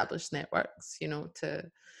the established networks, you know, to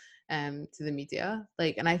the media.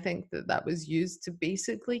 Like, and I think that was used to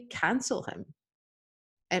basically cancel him.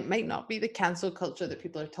 It might not be the cancel culture that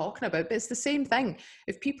people are talking about, but it's the same thing.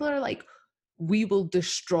 If people are like, we will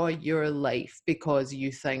destroy your life because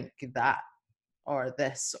you think that or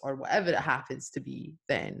this or whatever it happens to be,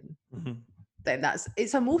 then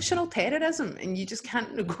it's emotional terrorism, and you just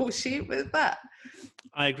can't negotiate with that.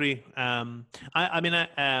 I agree.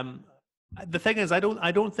 The thing is, I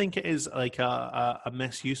don't think it is like a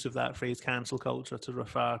misuse of that phrase "cancel culture" to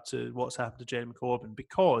refer to what's happened to Jeremy Corbyn,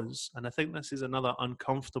 because, and I think this is another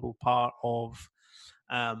uncomfortable part of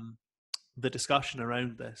the discussion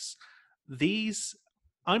around this.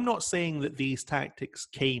 I'm not saying that these tactics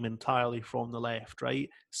came entirely from the left, right?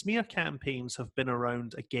 Smear campaigns have been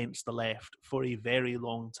around against the left for a very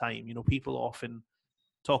long time. You know, people often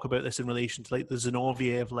talk about this in relation to like the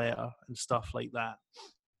Zinoviev letter and stuff like that.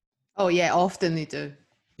 Oh yeah, often they do.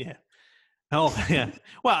 Yeah. Oh yeah.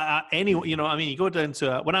 Well, anyway, you know, I mean, you go down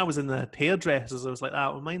to when I was in the hairdressers, I was like,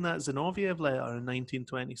 "Oh, mind that Zinoviev letter in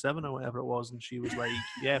 1927 or whatever it was," and she was like,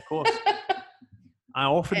 "Yeah, of course." I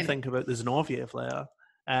often think about the Zinoviev letter.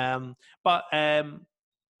 But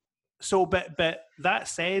that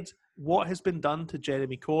said, what has been done to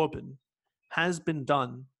Jeremy Corbyn has been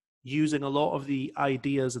done using a lot of the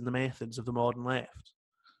ideas and the methods of the modern left.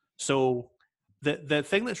 So the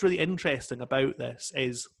thing that's really interesting about this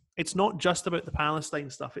is it's not just about the Palestine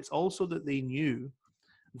stuff. It's also that they knew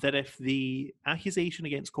that if the accusation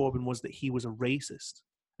against Corbyn was that he was a racist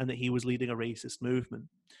and that he was leading a racist movement,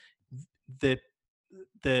 the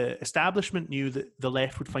establishment knew that the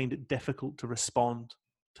left would find it difficult to respond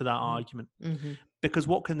to that argument. Because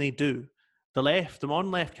what can they do? The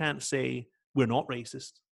modern left can't say, we're not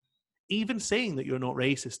racist. Even saying that you're not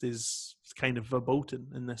racist is kind of verboten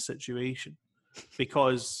in this situation,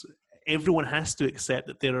 because everyone has to accept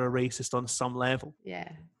that they're a racist on some level. Yeah.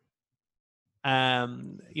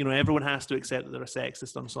 You know, everyone has to accept that they're a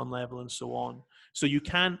sexist on some level and so on. So you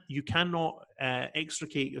cannot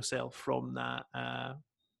extricate yourself from that,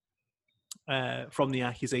 from the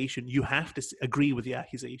accusation. You have to agree with the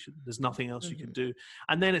accusation. There's nothing else you can do.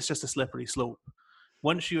 And then it's just a slippery slope.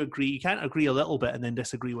 Once you agree, you can't agree a little bit and then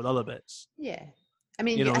disagree with other bits. Yeah. I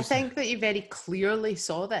mean, You know, I think that you very clearly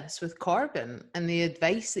saw this with Corbyn and the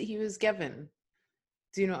advice that he was given.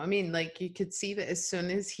 Do you know what I mean? Like, you could see that as soon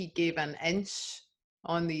as he gave an inch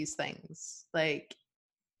on these things, like,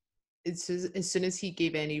 as soon as he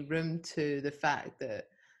gave any room to the fact that,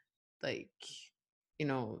 like, you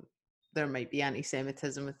know, there might be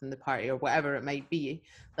anti-Semitism within the party or whatever it might be,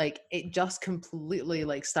 like, it just completely,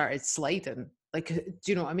 like, started sliding. Like, do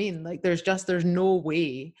you know what I mean? Like, there's no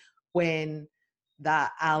way when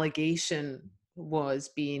that allegation was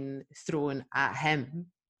being thrown at him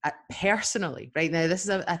personally, right? Now,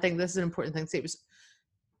 I think this is an important thing to say.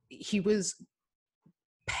 He was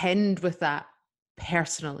pinned with that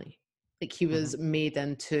personally. Like, he was made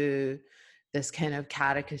into this kind of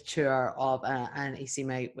caricature of an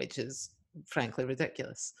anti-Semite, which is frankly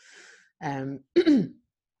ridiculous. Um,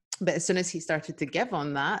 but as soon as he started to give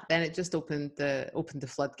on that, then it just opened the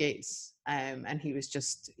floodgates, and he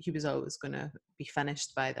was always going to be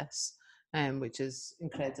finished by this, which is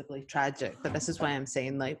incredibly tragic. But this is why I'm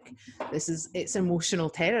saying, like, it's emotional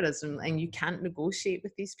terrorism, and you can't negotiate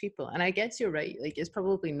with these people. And I guess you're right, like, it's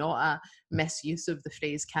probably not a misuse of the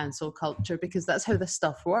phrase cancel culture, because that's how this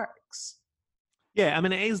stuff works. Yeah, I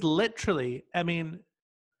mean, it is literally. I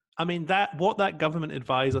mean that what that government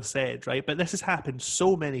advisor said, right? But this has happened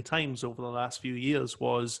so many times over the last few years.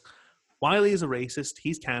 Was Wiley is a racist,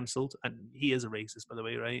 he's cancelled, and he is a racist, by the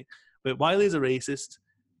way, right? But Wiley is a racist.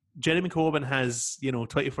 Jeremy Corbyn has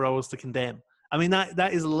 24 hours to condemn. I mean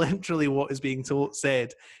that is literally what is being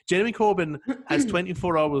said. Jeremy Corbyn has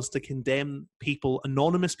 24 hours to condemn people,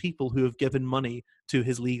 anonymous people who have given money to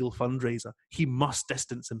his legal fundraiser. He must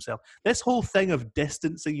distance himself. This whole thing of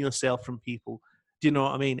distancing yourself from people, do you know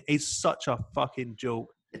what I mean? Is such a fucking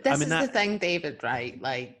joke. I This mean is the that, thing, David, right?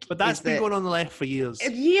 Like, but that's is been that going on the left for years.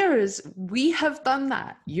 years we have done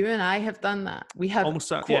that. You and I have done that. We have Almost,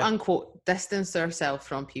 quote yeah. unquote distanced ourselves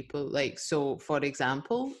from people. Like, so for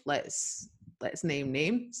example, let's name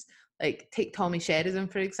names. Like, take Tommy Sheridan,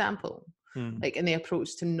 for example. Like, in the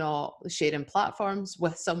approach to not sharing platforms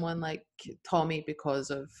with someone like Tommy because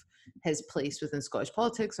of his place within Scottish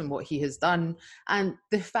politics and what he has done, and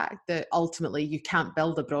the fact that ultimately you can't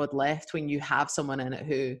build a broad left when you have someone in it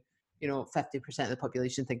who 50% of the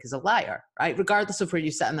population think is a liar, right? Regardless of where you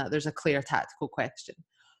sit in that, there's a clear tactical question.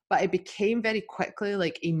 But it became very quickly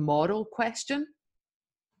like a moral question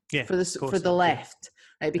for the left.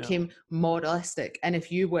 Yeah. It became moralistic. And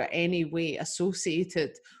if you were any way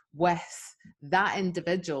associated with that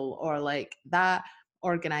individual or like that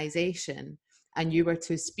organization, and you were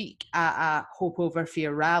to speak at a Hope Over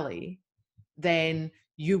Fear rally, then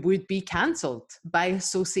you would be cancelled by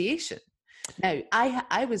association. Now,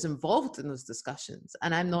 I was involved in those discussions,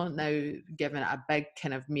 and I'm not now giving it a big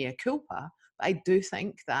kind of mea culpa, but I do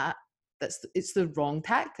think that it's the wrong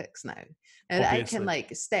tactics now. And I can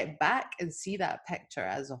like step back and see that picture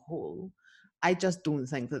as a whole. I just don't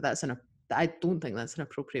think that's an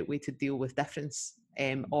appropriate way to deal with difference,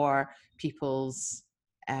 or people's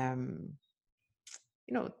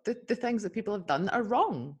the things that people have done that are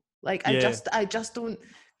wrong. Like, I just don't,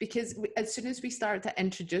 because as soon as we start to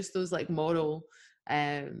introduce those like moral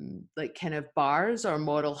like kind of bars or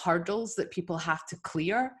moral hurdles that people have to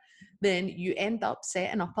clear, then you end up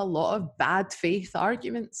setting up a lot of bad faith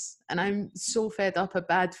arguments. And I'm so fed up of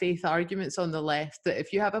bad faith arguments on the left, that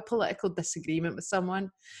if you have a political disagreement with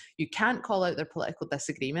someone, you can't call out their political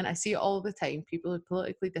disagreement. I see it all the time. People who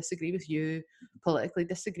politically disagree with you, politically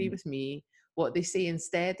disagree with me. What they say,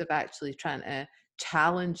 instead of actually trying to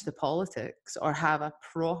challenge the politics or have a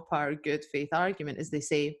proper good faith argument, is they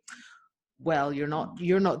say, well, you're not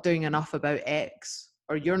doing enough about X,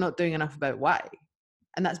 or you're not doing enough about Y.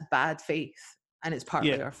 And that's bad faith, and it's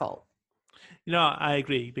partly our fault. I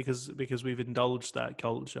agree, because we've indulged that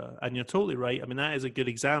culture, and you're totally right. I mean, that is a good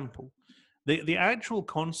example. The actual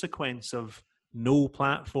consequence of no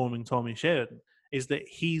platforming Tommy Sheridan is that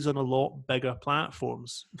he's on a lot bigger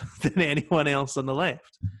platforms than anyone else on the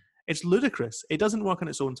left. It's ludicrous. It doesn't work on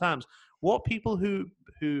its own terms. What people who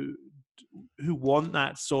want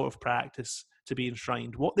that sort of practice to be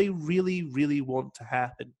enshrined, what they really, really want to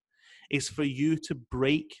happen is for you to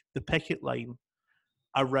break the picket line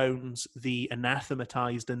around the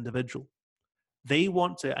anathematized individual. They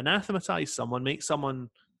want to anathematize someone, make someone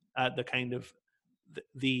the kind of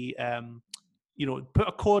put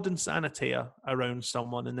a cordon sanitaire around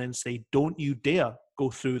someone and then say, don't you dare go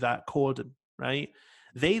through that cordon, right?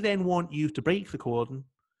 They then want you to break the cordon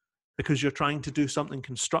because you're trying to do something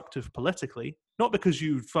constructive politically, not because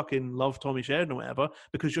you fucking love Tommy Sheridan or whatever,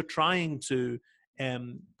 because you're trying to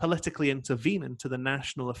politically intervene into the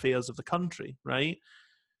national affairs of the country, right?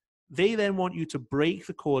 They then want you to break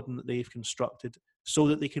the cordon that they've constructed so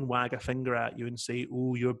that they can wag a finger at you and say,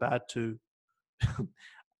 oh, you're bad too.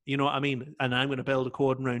 You know what I mean? And I'm going to build a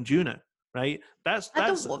cordon around you now, right?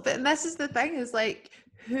 And this is the thing, is like,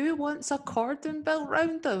 who wants a cordon built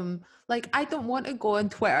around them? Like, I don't want to go on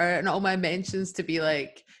Twitter and all my mentions to be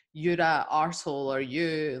like, you're a arsehole, or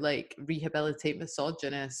you like rehabilitate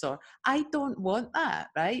misogynists, or I don't want that,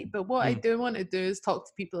 right? But what I do want to do is talk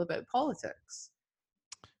to people about politics.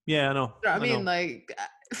 Yeah, I know. You know what I mean? Like,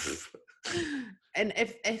 and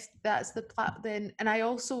if that's the then, and I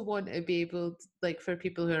also want to be able to, like, for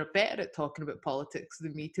people who are better at talking about politics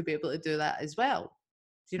than me to be able to do that as well.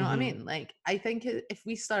 Do you know what I mean? Like, I think if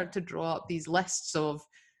we start to draw up these lists of,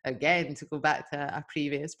 again, to go back to a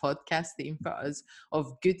previous podcast theme for us,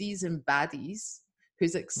 of goodies and baddies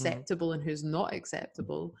who's acceptable and who's not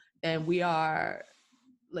acceptable, then we are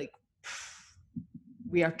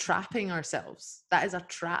trapping ourselves. That is a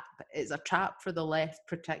trap. It's a trap for the left,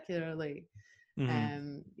 particularly.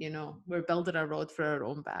 We're building a rod for our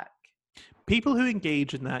own back. People who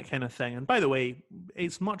engage in that kind of thing, and by the way,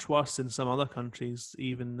 it's much worse in some other countries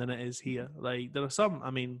even than it is here. Like, there are some,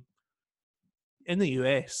 in the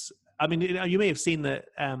US, you may have seen that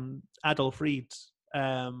Adolf Reed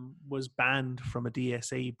was banned from a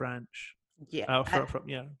DSA branch. Yeah.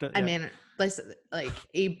 Listen, like,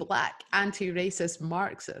 a black anti-racist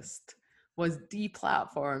Marxist was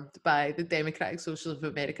deplatformed by the Democratic Socialists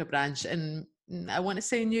of America branch in, I want to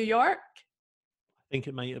say, New York. I think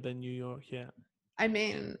it might have been New York, yeah.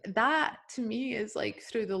 That to me is like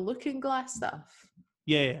through the looking glass stuff.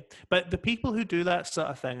 Yeah, but the people who do that sort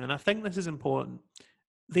of thing, and I think this is important,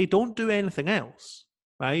 they don't do anything else,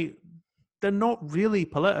 right? They're not really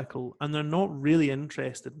political, and they're not really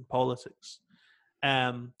interested in politics.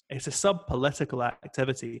 It's a sub-political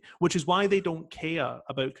activity, which is why they don't care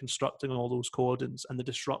about constructing all those cordons and the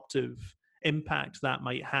disruptive impact that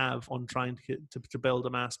might have on trying to build a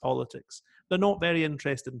mass politics. They're not very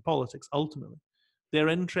interested in politics, ultimately. They're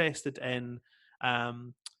interested in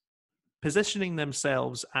positioning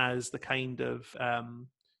themselves as the kind of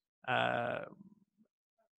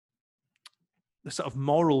the sort of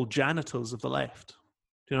moral janitors of the left.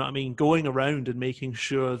 Do you know what I mean? Going around and making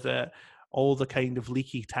sure that all the kind of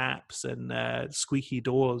leaky taps and squeaky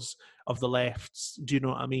doors of the left's, do you know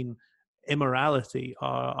what I mean, immorality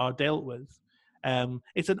are dealt with.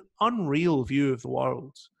 It's an unreal view of the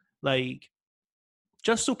world. Like,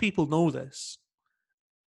 just so people know this,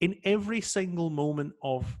 in every single moment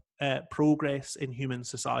of progress in human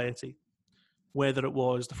society, whether it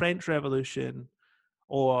was the French Revolution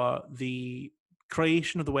or the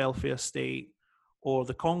creation of the welfare state or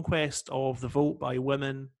the conquest of the vote by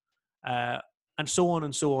women, and so on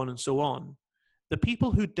and so on and so on, the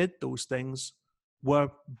people who did those things were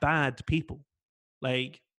bad people.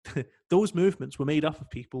 Like, those movements were made up of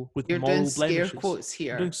people with moral blemishes. You're doing scare quotes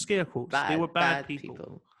here. I'm doing scare quotes. They were bad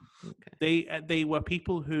people. Okay. They were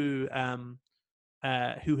people who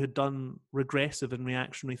had done regressive and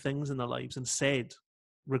reactionary things in their lives and said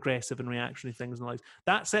regressive and reactionary things in their lives.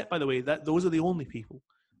 That's it, by the way. Those are the only people.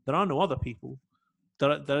 There are no other people.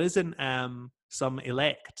 There isn't some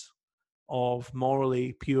elect of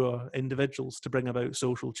morally pure individuals to bring about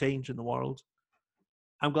social change in the world.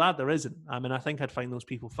 I'm glad there isn't. I think I'd find those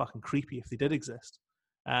people fucking creepy if they did exist.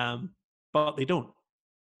 But they don't.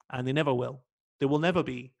 And they never will. There will never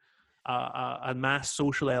be a mass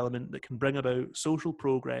social element that can bring about social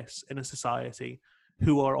progress in a society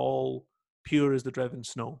who are all pure as the driven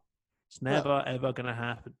snow. It's never, ever going to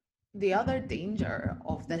happen. The other danger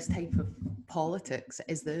of this type of politics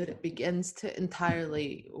is that it begins to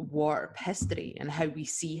entirely warp history and how we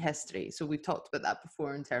see history. So we've talked about that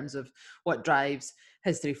before in terms of what drives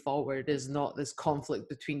history forward is not this conflict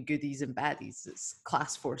between goodies and baddies, it's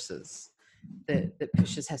class forces that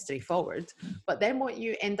pushes history forward. But then what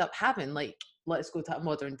you end up having, like, let's go to a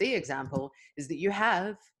modern day example, is that you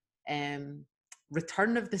have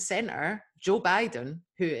return of the center, Joe Biden,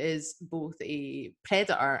 who is both a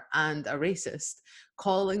predator and a racist,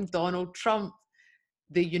 calling Donald Trump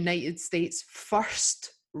the United States'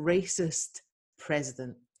 first racist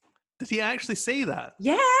president. Did he actually say that?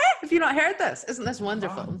 Yeah, have you not heard this? Isn't this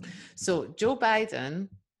wonderful? Wow. So Joe Biden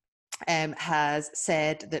has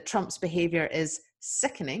said that Trump's behavior is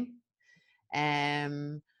sickening,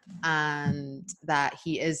 and that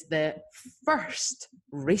he is the first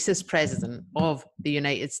racist president of the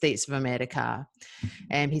United States of America.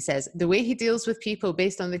 He says, the way he deals with people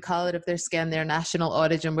based on the color of their skin, their national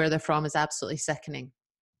origin, where they're from, is absolutely sickening.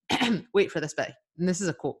 Wait for this bit. And this is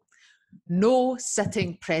a quote. No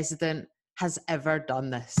sitting president has ever done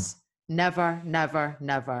this. Never, never,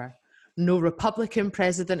 never. No Republican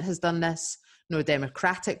president has done this. No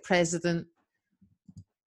Democratic president.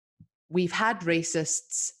 We've had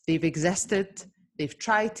racists. They've existed. They've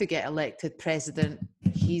tried to get elected president.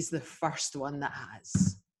 He's the first one that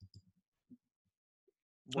has.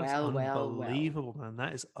 That's unbelievable, man.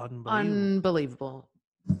 That is unbelievable. Unbelievable.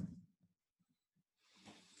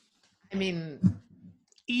 I mean,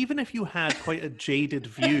 even if you had quite a jaded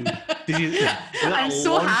view, did you? I'm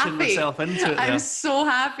so happy. I'm so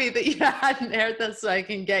happy that you hadn't heard this, so I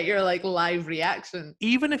can get your live reaction.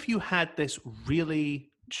 Even if you had this really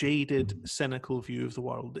jaded, cynical view of the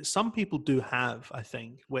world that some people do have, I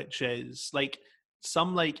think, which is like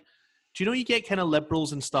some do you know, you get kind of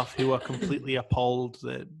liberals and stuff who are completely appalled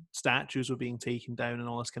that statues were being taken down and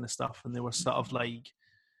all this kind of stuff, and they were sort of like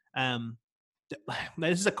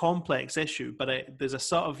this is a complex issue, but there's a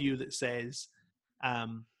sort of view that says,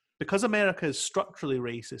 because America is structurally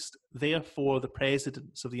racist, therefore the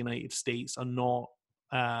presidents of the United States are not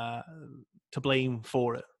to blame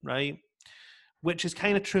for it, right? Which is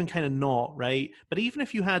kind of true and kind of not, right? But even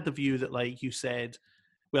if you had the view that, like you said,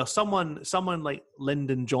 well, someone like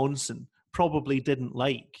Lyndon Johnson probably didn't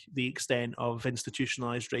like the extent of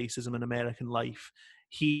institutionalized racism in American life.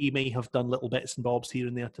 He may have done little bits and bobs here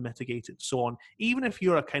and there to mitigate it, so on. Even if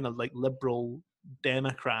you're a kind of like liberal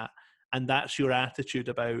Democrat and that's your attitude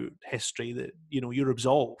about history, that, you know, you're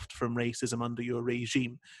absolved from racism under your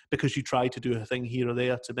regime because you tried to do a thing here or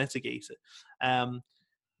there to mitigate it.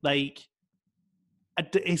 Like,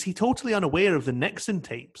 is he totally unaware of the Nixon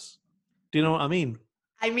tapes? Do you know what I mean?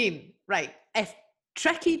 I mean, right, if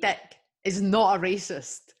Tricky Dick is not a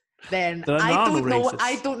racist, then I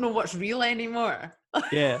don't know what's real anymore.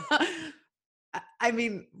 Yeah. I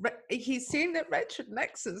mean, he's saying that Richard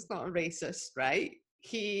Nixon's not a racist, right?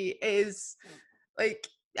 He is, like,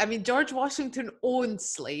 I mean, George Washington owned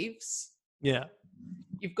slaves. Yeah.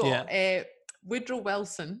 You've got Woodrow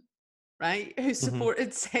Wilson, right, who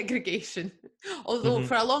supported segregation. Although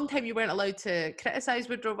for a long time you weren't allowed to criticize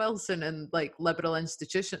Woodrow Wilson and like liberal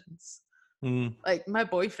institutions. Like, my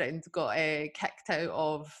boyfriend got kicked out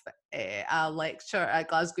of a lecture at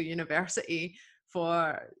Glasgow University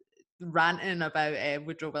for ranting about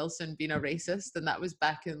Woodrow Wilson being a racist, and that was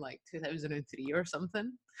back in like 2003 or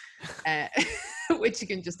something, which you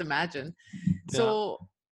can just imagine. So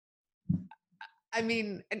I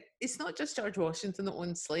mean, and it's not just George Washington that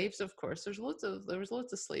owned slaves, of course. There was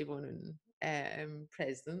loads of slave owning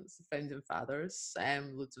presidents, founding fathers.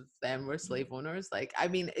 Loads of them were slave owners. Like, I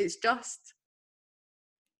mean, it's just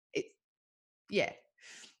yeah.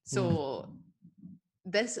 So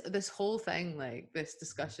this whole thing, like this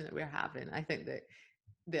discussion that we're having, I think that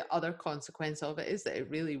the other consequence of it is that it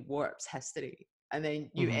really warps history, and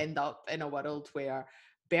then you end up in a world where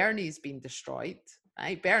Bernie's been destroyed,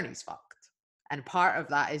 right? Bernie's fucked. And part of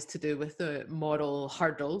that is to do with the moral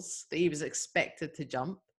hurdles that he was expected to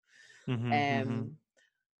jump. And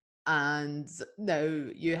now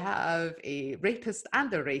you have a rapist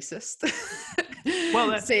and a racist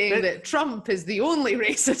saying that Trump is the only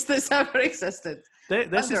racist that's ever existed.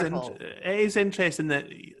 It is interesting that,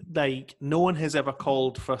 like, no one has ever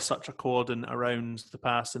called for such a cordon around the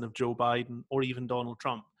passing of Joe Biden or even Donald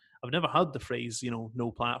Trump. I've never heard the phrase, you know,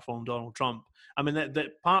 no platform Donald Trump. I mean,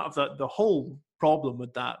 that part of the whole problem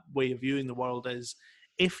with that way of viewing the world is,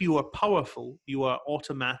 if you are powerful, you are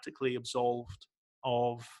automatically absolved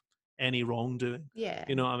of any wrongdoing. Yeah.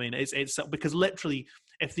 You know what I mean? It's because literally,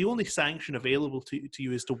 if the only sanction available to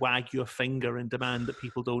you is to wag your finger and demand that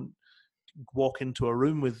people don't walk into a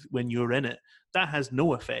room with when you're in it, that has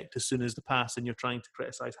no effect as soon as the person you're trying to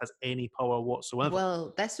criticize has any power whatsoever.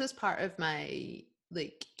 Well, this was part of my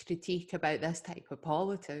critique about this type of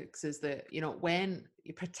politics, is that, you know, when,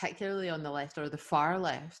 particularly on the left or the far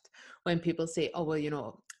left, when people say, oh, well, you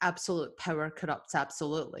know, absolute power corrupts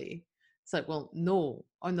absolutely, it's like, well, no.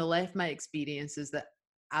 On the left, my experience is that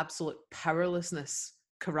absolute powerlessness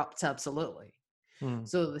corrupts absolutely.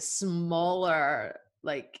 So the smaller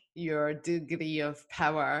your degree of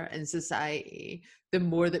power in society, the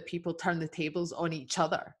more that people turn the tables on each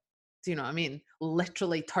other. Do you know what I mean?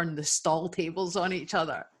 Literally turn the stall tables on each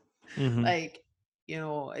other. Like, you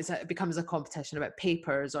know, it becomes a competition about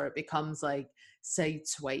papers, or it becomes like side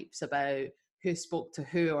swipes about who spoke to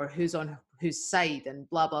who or who's on whose side and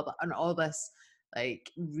blah, blah, blah. And all this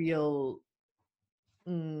like real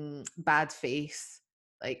bad faith,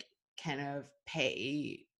 like kind of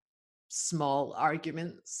petty, small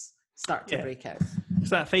arguments start to break out. It's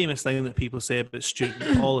that famous thing that people say about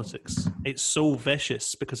student politics. It's so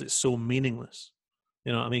vicious because it's so meaningless.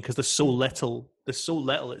 You know what I mean? Because there's so little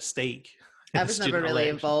at stake. I was never really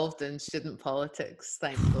involved in student politics,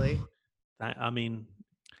 thankfully. I mean,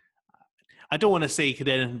 I don't want to say could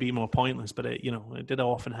anything be more pointless, but it did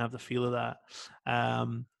often have the feel of that.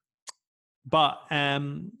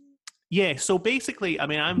 Yeah, so basically, I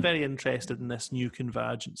mean, I'm very interested in this new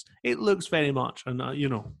convergence. It looks very much, and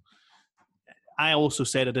I also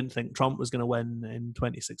said I didn't think Trump was going to win in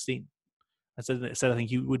 2016. I said I think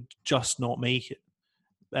he would just not make it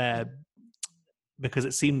because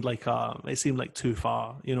it seemed like too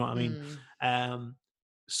far. You know what I mean?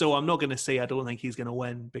 So I'm not going to say I don't think he's going to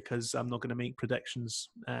win, because I'm not going to make predictions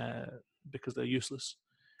because they're useless.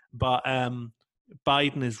 But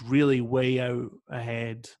Biden is really way out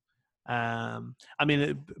ahead. I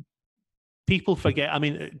mean, people forget. I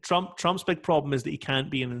mean, Trump's big problem is that he can't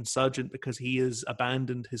be an insurgent because he has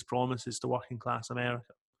abandoned his promises to working class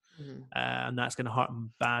America, and that's going to hurt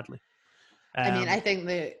him badly. I mean, I think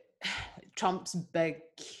that Trump's big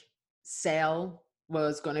sell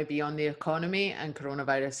was going to be on the economy, and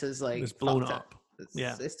coronavirus has it's like blown fucked it. up.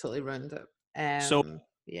 Yeah. It's totally ruined it. So,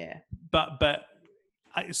 Yeah. but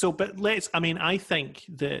let's. I mean, I think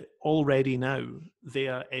that already now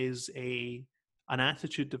there is an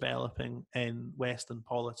attitude developing in Western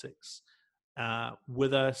politics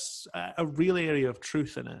with a real area of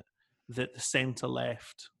truth in it that the centre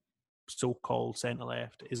left, so-called centre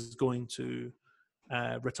left, is going to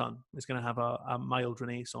return. It's going to have a mild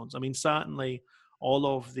renaissance. I mean, certainly all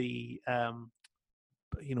of the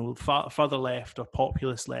further left or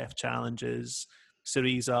populist left challenges,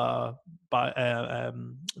 Syriza,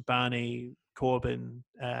 Barney, Corbyn,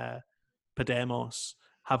 Podemos,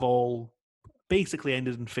 have all basically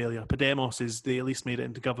ended in failure. Podemos is they at least made it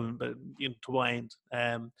into government, but to what end?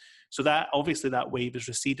 So that obviously that wave is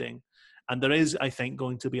receding, and there is, I think,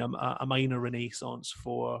 going to be a minor renaissance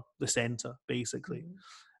for the centre, basically.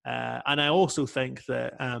 And I also think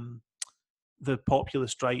that the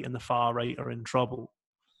populist right and the far right are in trouble.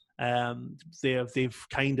 They've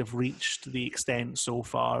kind of reached the extent so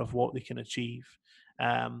far of what they can achieve,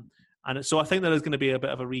 and so I think there is going to be a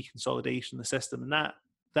bit of a reconsolidation in the system, and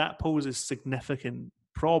that poses significant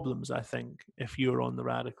problems, I think, if you're on the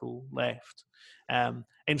radical left.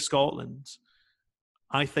 In Scotland,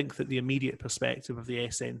 I think that the immediate perspective of the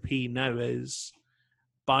SNP now is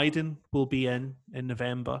Biden will be in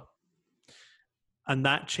November, and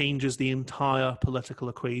that changes the entire political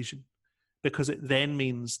equation, because it then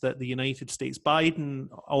means that the United States, Biden,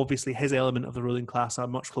 obviously his element of the ruling class are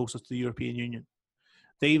much closer to the European Union.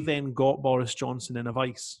 They've then got Boris Johnson in a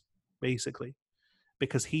vice, basically,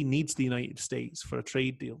 because he needs the United States for a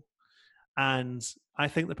trade deal. And I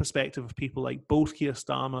think the perspective of people like both Keir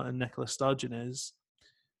Starmer and Nicola Sturgeon is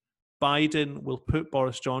Biden will put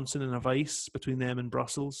Boris Johnson in a vice between them and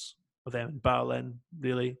Brussels, or them and Berlin,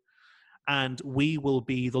 really, and we will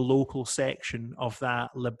be the local section of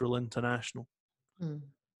that liberal international,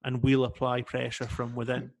 and we'll apply pressure from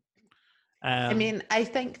within. I mean, I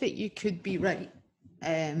think that you could be right.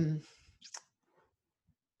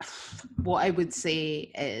 What I would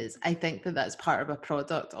say is I think that that's part of a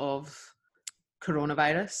product of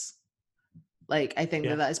coronavirus. Like, I think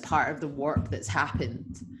that is part of the work that's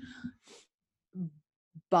happened.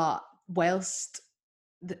 But whilst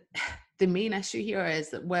the main issue here is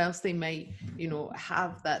that whilst they might,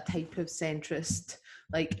 have that type of centrist,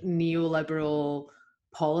 like neoliberal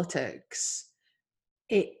politics,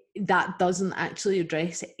 that doesn't actually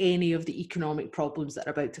address any of the economic problems that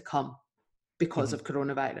are about to come because of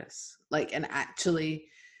coronavirus. Like, and actually,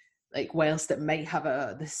 like, whilst it might have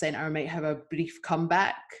the centre might have a brief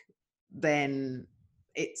comeback, then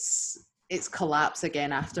its collapse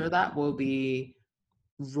again after that will be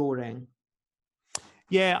roaring.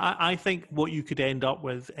 Yeah, I think what you could end up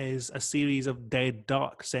with is a series of dead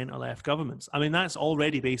duck centre-left governments. I mean, that's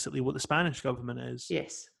already basically what the Spanish government is.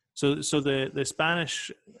 Yes. So the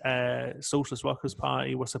Spanish Socialist Workers'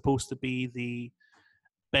 Party were supposed to be the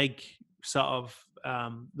big sort of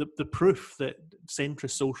the proof that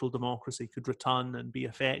centrist social democracy could return and be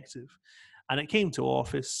effective. And it came to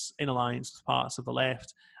office in alliance with parts of the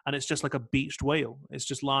left, and it's just like a beached whale. It's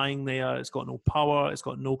just lying there. It's got no power. It's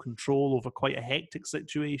got no control over quite a hectic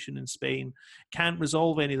situation in Spain. Can't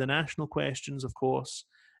resolve any of the national questions, of course.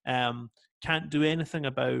 Can't do anything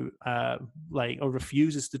about, or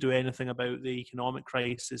refuses to do anything about the economic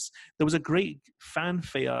crisis. There was a great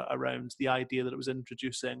fanfare around the idea that it was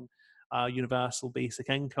introducing a universal basic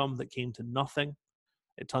income that came to nothing.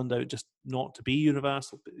 It turned out just not to be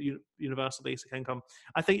universal basic income.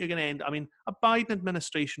 I think you're going to end. I mean, a Biden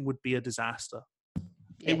administration would be a disaster.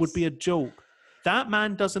 Yes. It would be a joke. That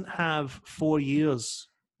man doesn't have 4 years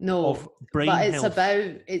of brain health.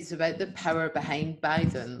 It's about the power behind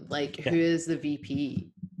Biden. Like, who is the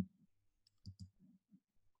VP?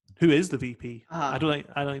 Who is the VP? I don't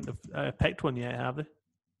think they've picked one yet, have they?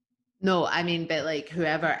 No, I mean, but like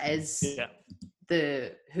whoever is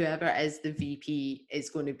the VP is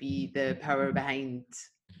going to be the power behind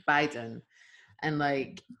Biden, and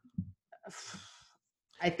like,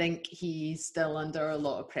 I think he's still under a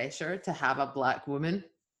lot of pressure to have a black woman.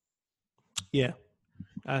 Yeah,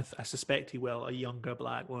 I suspect he will, a younger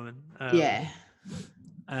black woman. But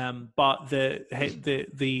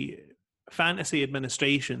the fantasy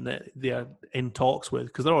administration that they're in talks with,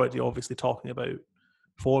 because they're already obviously talking about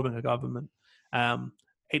forming a government,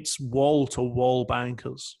 it's wall-to-wall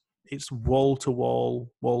bankers. It's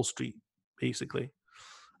wall-to-wall Wall Street, basically.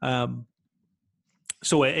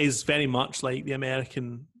 So it is very much like the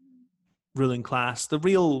American ruling class, the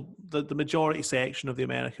majority section of the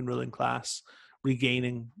American ruling class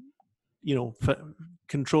regaining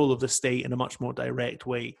control of the state in a much more direct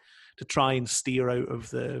way to try and steer out of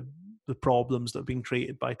the problems that have been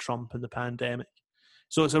created by Trump and the pandemic.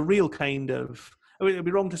 So it's a real kind of, I mean, it'd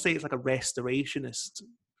be wrong to say it's like a restorationist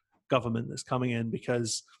government that's coming in,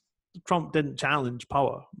 because Trump didn't challenge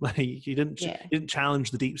power. Like he didn't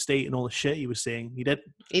challenge the deep state and all the shit he was saying. He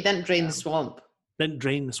didn't drain the swamp. Didn't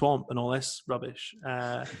drain the swamp and all this rubbish.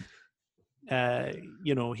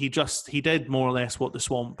 He did more or less what the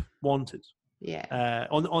swamp wanted. Yeah.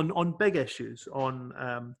 On big issues,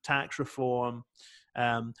 on tax reform.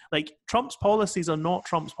 Like Trump's policies are not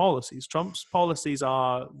Trump's policies. Trump's policies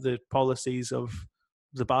are the policies of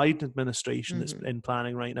the Biden administration that's in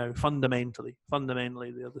planning right now. Fundamentally,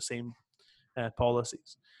 they're the same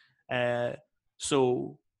policies. It's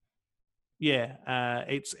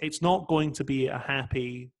not going to be a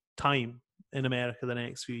happy time in America the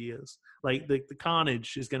next few years. Like the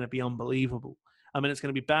carnage is going to be unbelievable. I mean, it's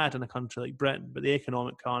going to be bad in a country like Britain, but the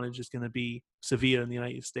economic carnage is going to be severe in the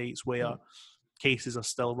United States, where cases are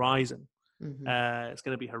still rising. It's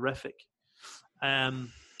going to be horrific.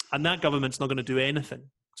 And that government's not going to do anything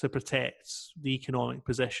to protect the economic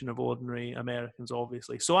position of ordinary Americans,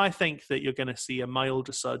 obviously. So I think that you're going to see a mild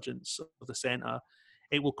resurgence of the centre.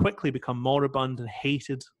 It will quickly become moribund and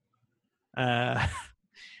hated,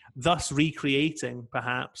 thus recreating,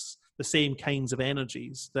 perhaps, the same kinds of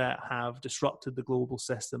energies that have disrupted the global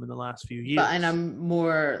system in the last few years. But in a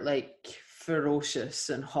more like ferocious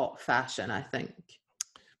and hot fashion, I think.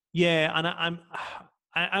 Yeah, and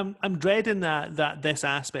I'm dreading that this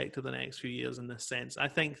aspect of the next few years in this sense. I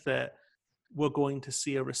think that we're going to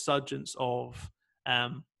see a resurgence of a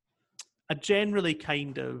generally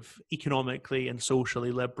kind of economically and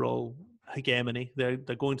socially liberal hegemony. They're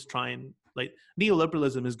going to try and, like,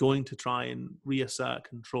 neoliberalism is going to try and reassert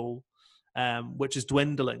control, which is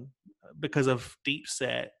dwindling because of deep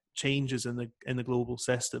set changes in the global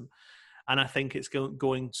system. And I think it's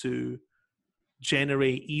going to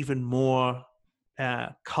generate even more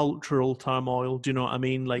cultural turmoil. Do you know what I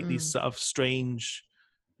mean? Like these sort of strange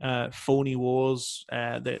phony wars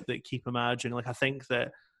that keep emerging. Like I think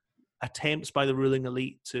that attempts by the ruling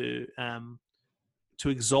elite to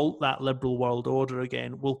exalt that liberal world order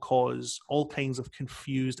again will cause all kinds of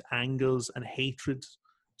confused angers and hatred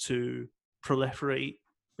to proliferate,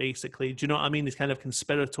 basically. Do you know what I mean? These kind of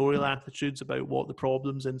conspiratorial attitudes about what the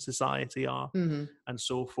problems in society are and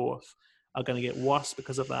so forth are going to get worse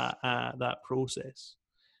because of that process.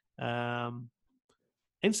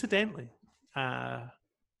 Incidentally,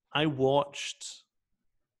 I watched,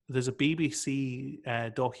 there's a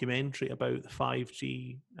BBC documentary about the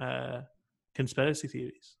 5G conspiracy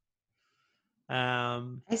theories.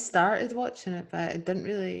 I started watching it, but it didn't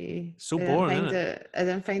really. So boring, isn't it? I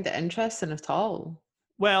didn't find it interesting at all.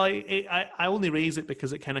 Well, I only raise it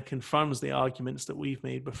because it kind of confirms the arguments that we've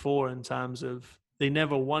made before in terms of they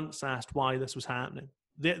never once asked why this was happening.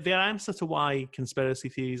 Their answer to why conspiracy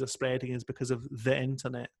theories are spreading is because of the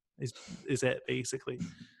internet. Is it basically?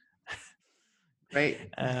 Right.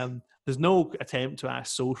 There's no attempt to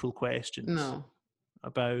ask social questions. No.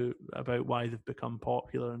 About why they've become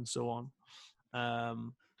popular and so on. I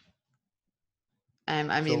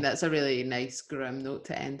mean, that's a really nice grim note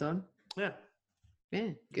to end on. Yeah.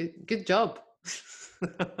 Yeah. Good job.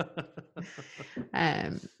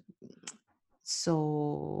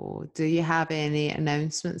 So do you have any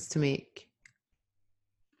announcements to make?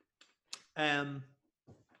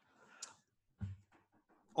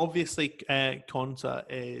 Obviously, Conta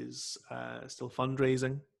is still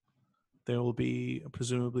fundraising. There will be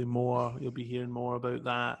presumably more. You'll be hearing more about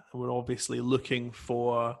that. We're obviously looking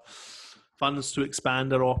for funds to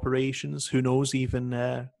expand our operations. Who knows,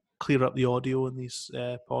 even clear up the audio in these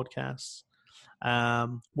podcasts.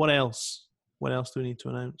 What else? What else do we need to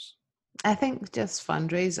announce? I think just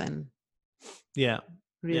fundraising. Yeah.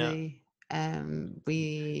 Really. Yeah.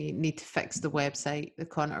 We need to fix the website, the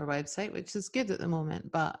Contour website, which is good at the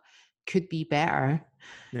moment, but could be better.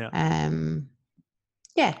 Yeah.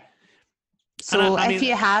 Yeah. So if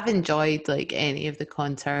you have enjoyed like any of the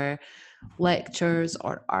Contour lectures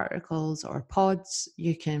or articles or pods,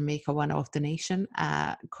 you can make a one-off donation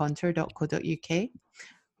at contour.co.uk.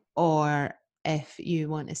 Or if you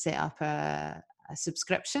want to set up a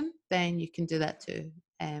subscription, then you can do that too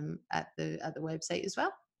at the website as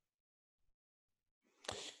well.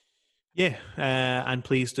 Yeah, and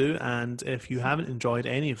please do. And if you haven't enjoyed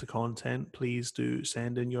any of the content, please do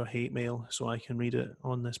send in your hate mail so I can read it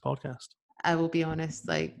on this podcast. I will be honest,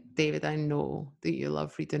 like David, I know that you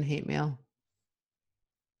love reading hate mail.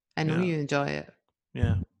 I know you enjoy it.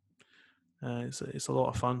 Yeah, it's a lot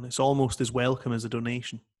of fun. It's almost as welcome as a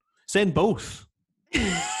donation. Send both.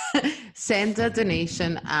 send a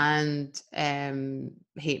donation and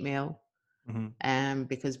hate mail,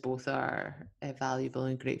 because both are valuable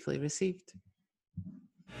and gratefully received.